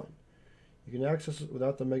number 1. You can access it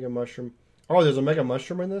without the mega mushroom. Oh, there's a mega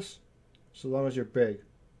mushroom in this, so long as you're big.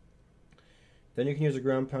 Then you can use a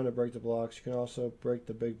ground pound to break the blocks. You can also break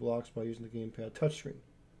the big blocks by using the gamepad touchscreen.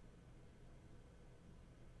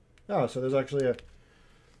 Oh, so there's actually a...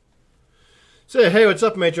 Say, hey, what's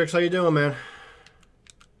up, Matrix? How you doing, man?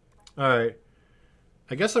 Alright.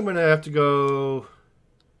 I guess I'm going to have to go...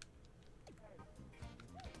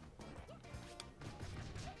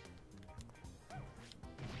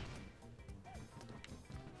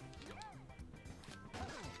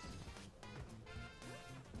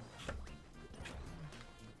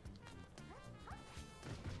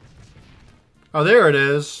 Oh, there it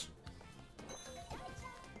is.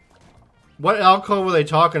 What alcove were they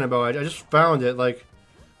talking about? I just found it, like,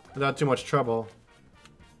 without too much trouble.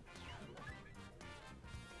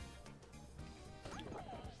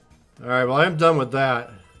 Alright, well, I am done with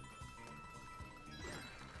that.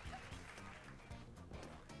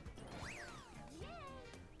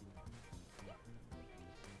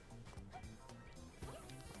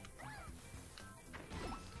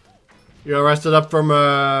 You all rested up from,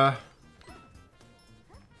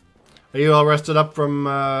 Are you all rested up from,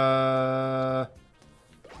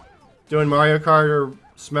 doing Mario Kart or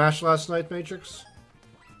Smash last night, Matrix?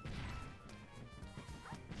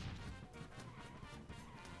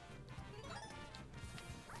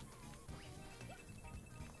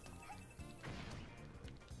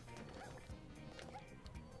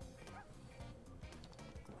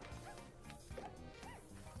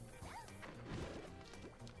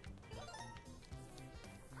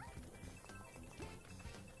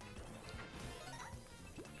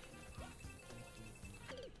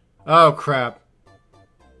 Oh, crap.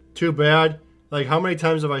 Too bad? Like, how many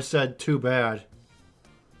times have I said too bad?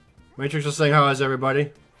 Matrix is saying, how is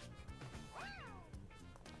everybody?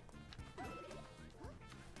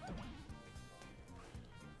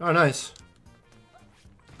 Oh, nice.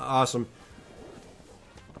 Awesome.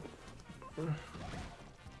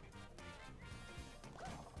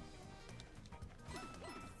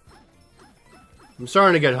 I'm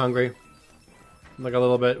starting to get hungry. Like a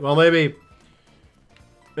little bit. Well, maybe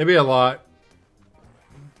a lot.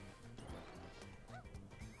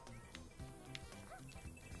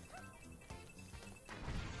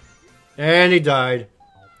 And he died.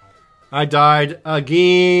 I died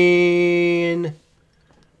again.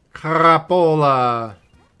 Crapola.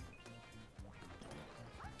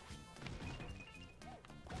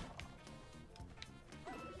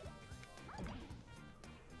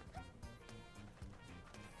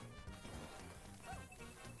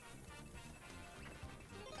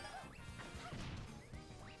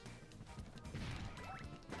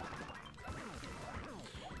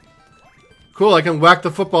 Cool, I can whack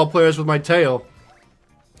the football players with my tail.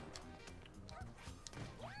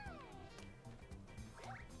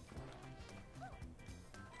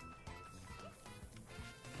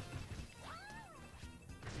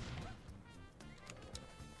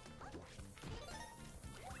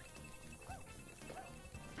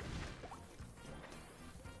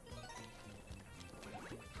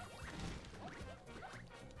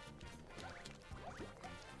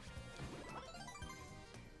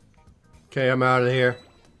 Okay, I'm out of here.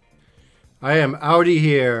 I am outie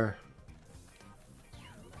here.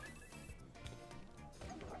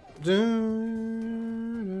 I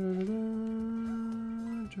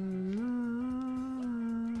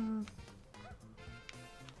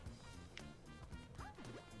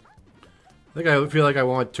think I feel like I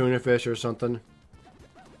want tuna fish or something.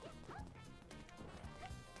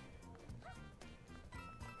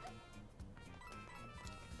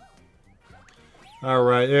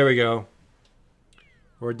 Alright, there we go.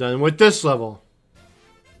 We're done with this level.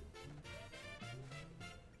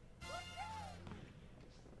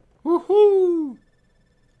 Woohoo!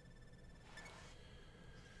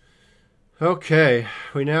 Okay,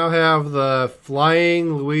 we now have the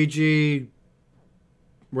flying Luigi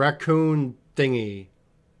raccoon thingy.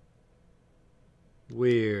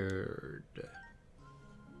 Weird.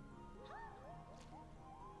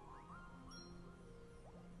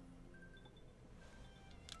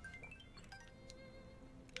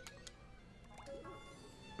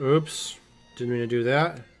 Oops, didn't mean to do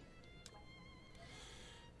that.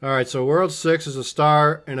 Alright, so World 6 is a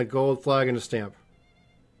star and a gold flag and a stamp.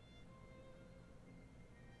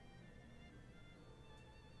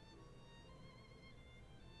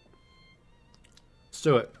 Let's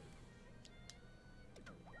do it.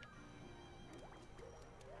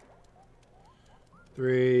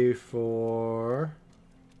 Three, 4,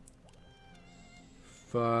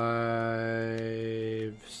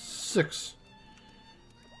 5, 6.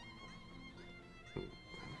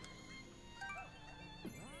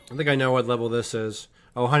 I think I know what level this is.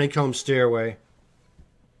 Oh, honeycomb stairway.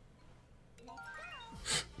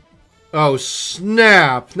 Oh,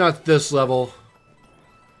 snap! Not this level.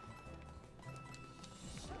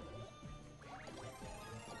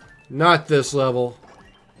 Not this level.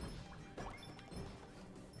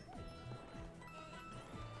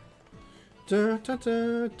 Da, da,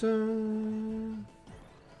 da, da.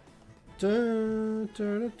 Da,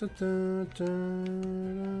 da, da, da, da, da.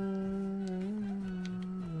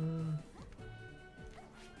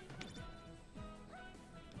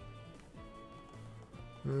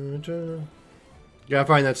 Gotta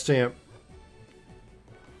find that stamp.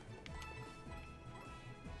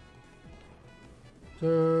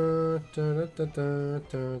 Da, da, da, da, da,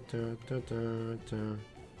 da, da, da, da.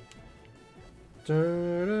 Da,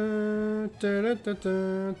 da, da, da,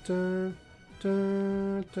 da, da. Da,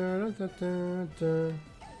 da, da, da, da.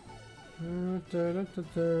 Da, da, da,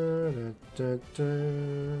 da, da.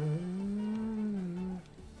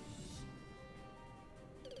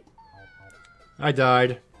 I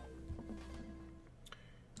died.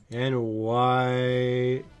 And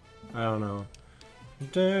why? I don't know.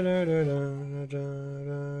 Da, da, da, da, da, da,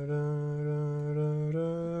 da, da.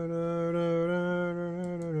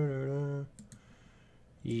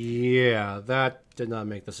 Yeah, that did not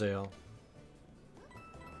make the sale.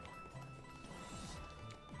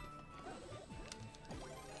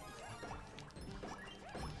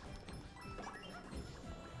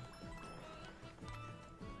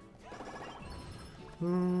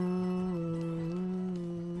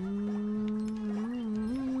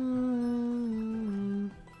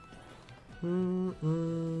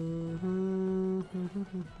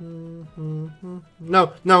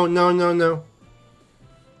 No, no, no, no, no.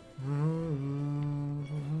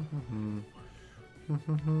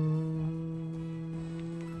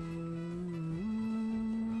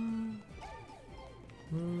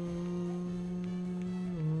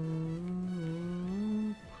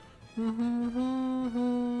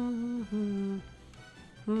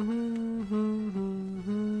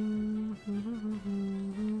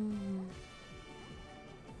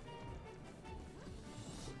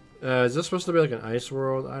 Is this supposed to be like an ice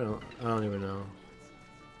world? I don't even know.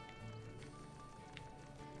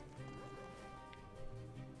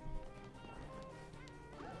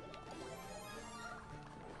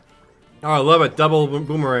 Oh, I love it. Double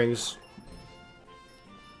boomerangs.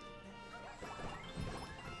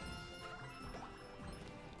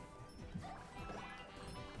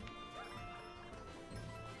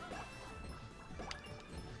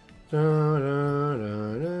 Da, da,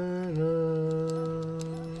 da, da, da.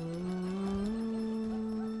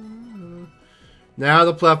 Now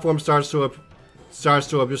the platform starts to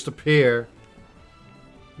just appear.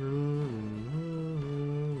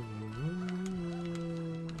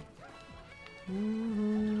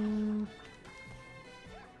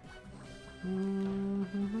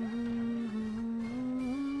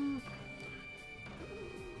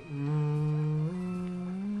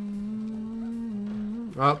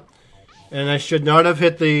 Oh, and I should not have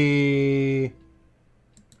hit the.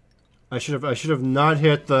 I should have not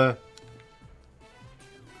hit the.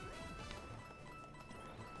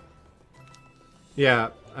 Yeah,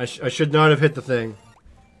 I should not have hit the thing.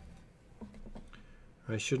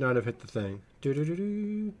 I should not have hit the thing. Do do do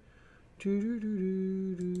do. Do do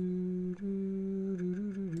do do do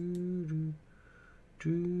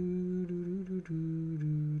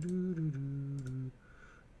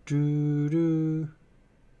do do do.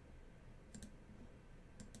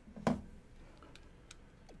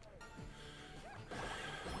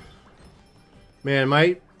 Man,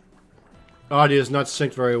 my audio is not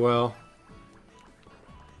synced very well.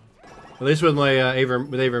 At least with my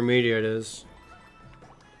AverMedia it is.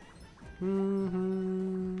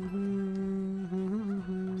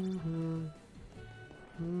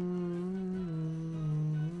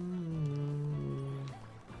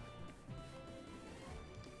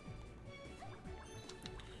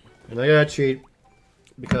 And I gotta cheat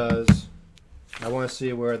because I want to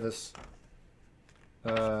see where this.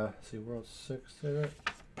 See World 6 there.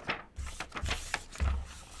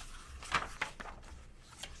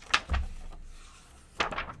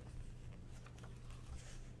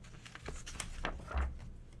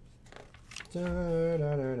 Alright,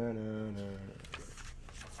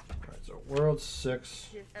 so World 6.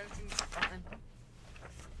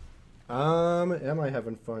 Am I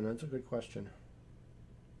having fun? That's a good question.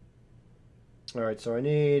 Alright, so I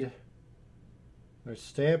need... Our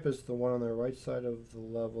stamp is the one on the right side of the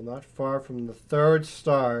level, not far from the third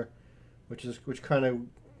star, which kind of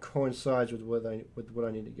coincides with what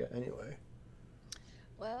I need to get anyway.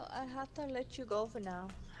 Well, I have to let you go for now.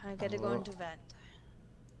 I gotta go into vent.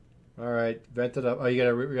 Alright, vent it up. Oh,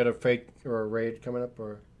 you got a fake or a raid coming up,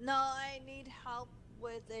 or? No, I need help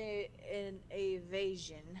with an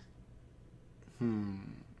evasion.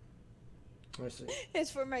 I see.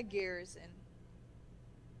 It's for my garrison.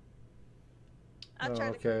 I'll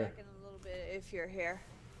try to come back in a little bit if you're here.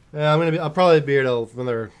 Yeah, I'll probably be here till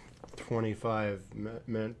another 25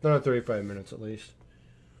 minutes, another 35 minutes at least.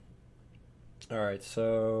 Alright,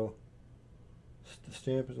 so the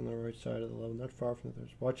stamp is on the right side of the level, not far from the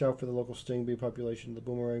others. Watch out for the local sting bee population. The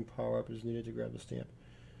boomerang power-up is needed to grab the stamp.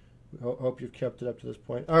 We hope you've kept it up to this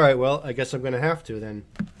point. Alright, well, I guess I'm going to have to then.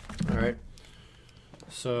 Alright.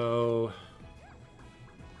 So...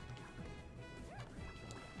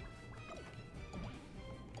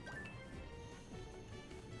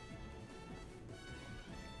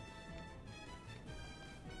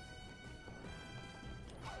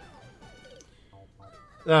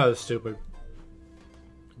 That was stupid.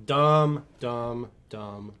 Dumb, dumb,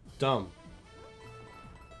 dumb, dumb.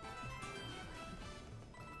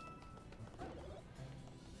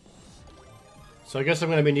 So I guess I'm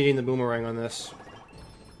going to be needing the boomerang on this.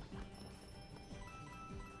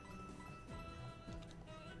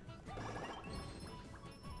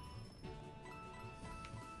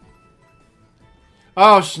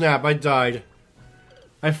 Oh snap, I died.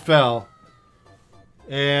 I fell.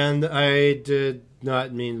 And I did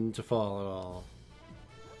not mean to fall at all.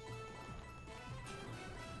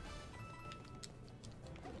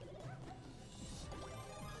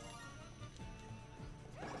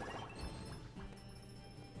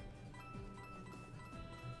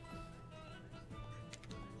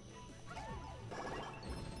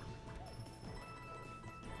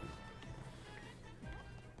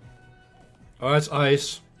 Oh, that's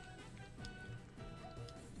ice.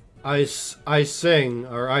 I sing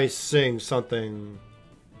something.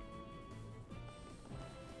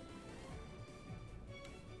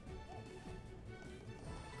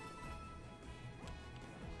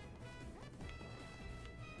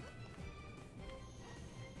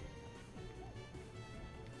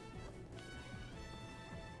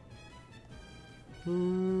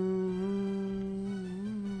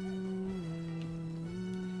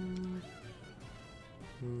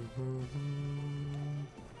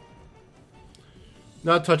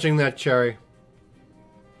 Not touching that cherry.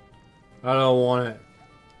 I don't want it.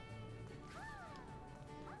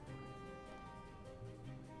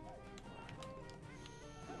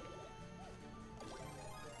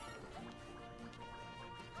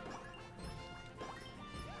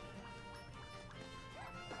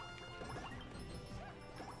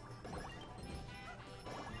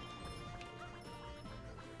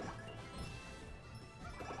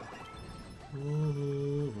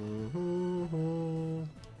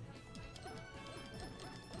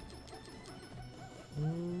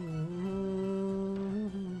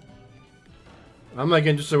 I'm like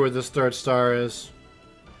interested where this third star is.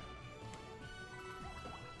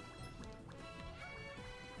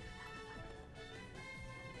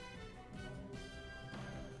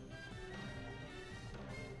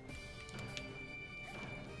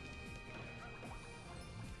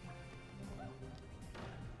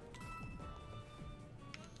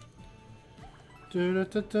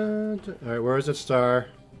 Alright, where is that star?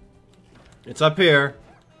 It's up here.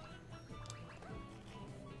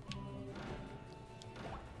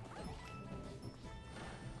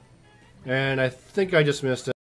 And I think I just missed it.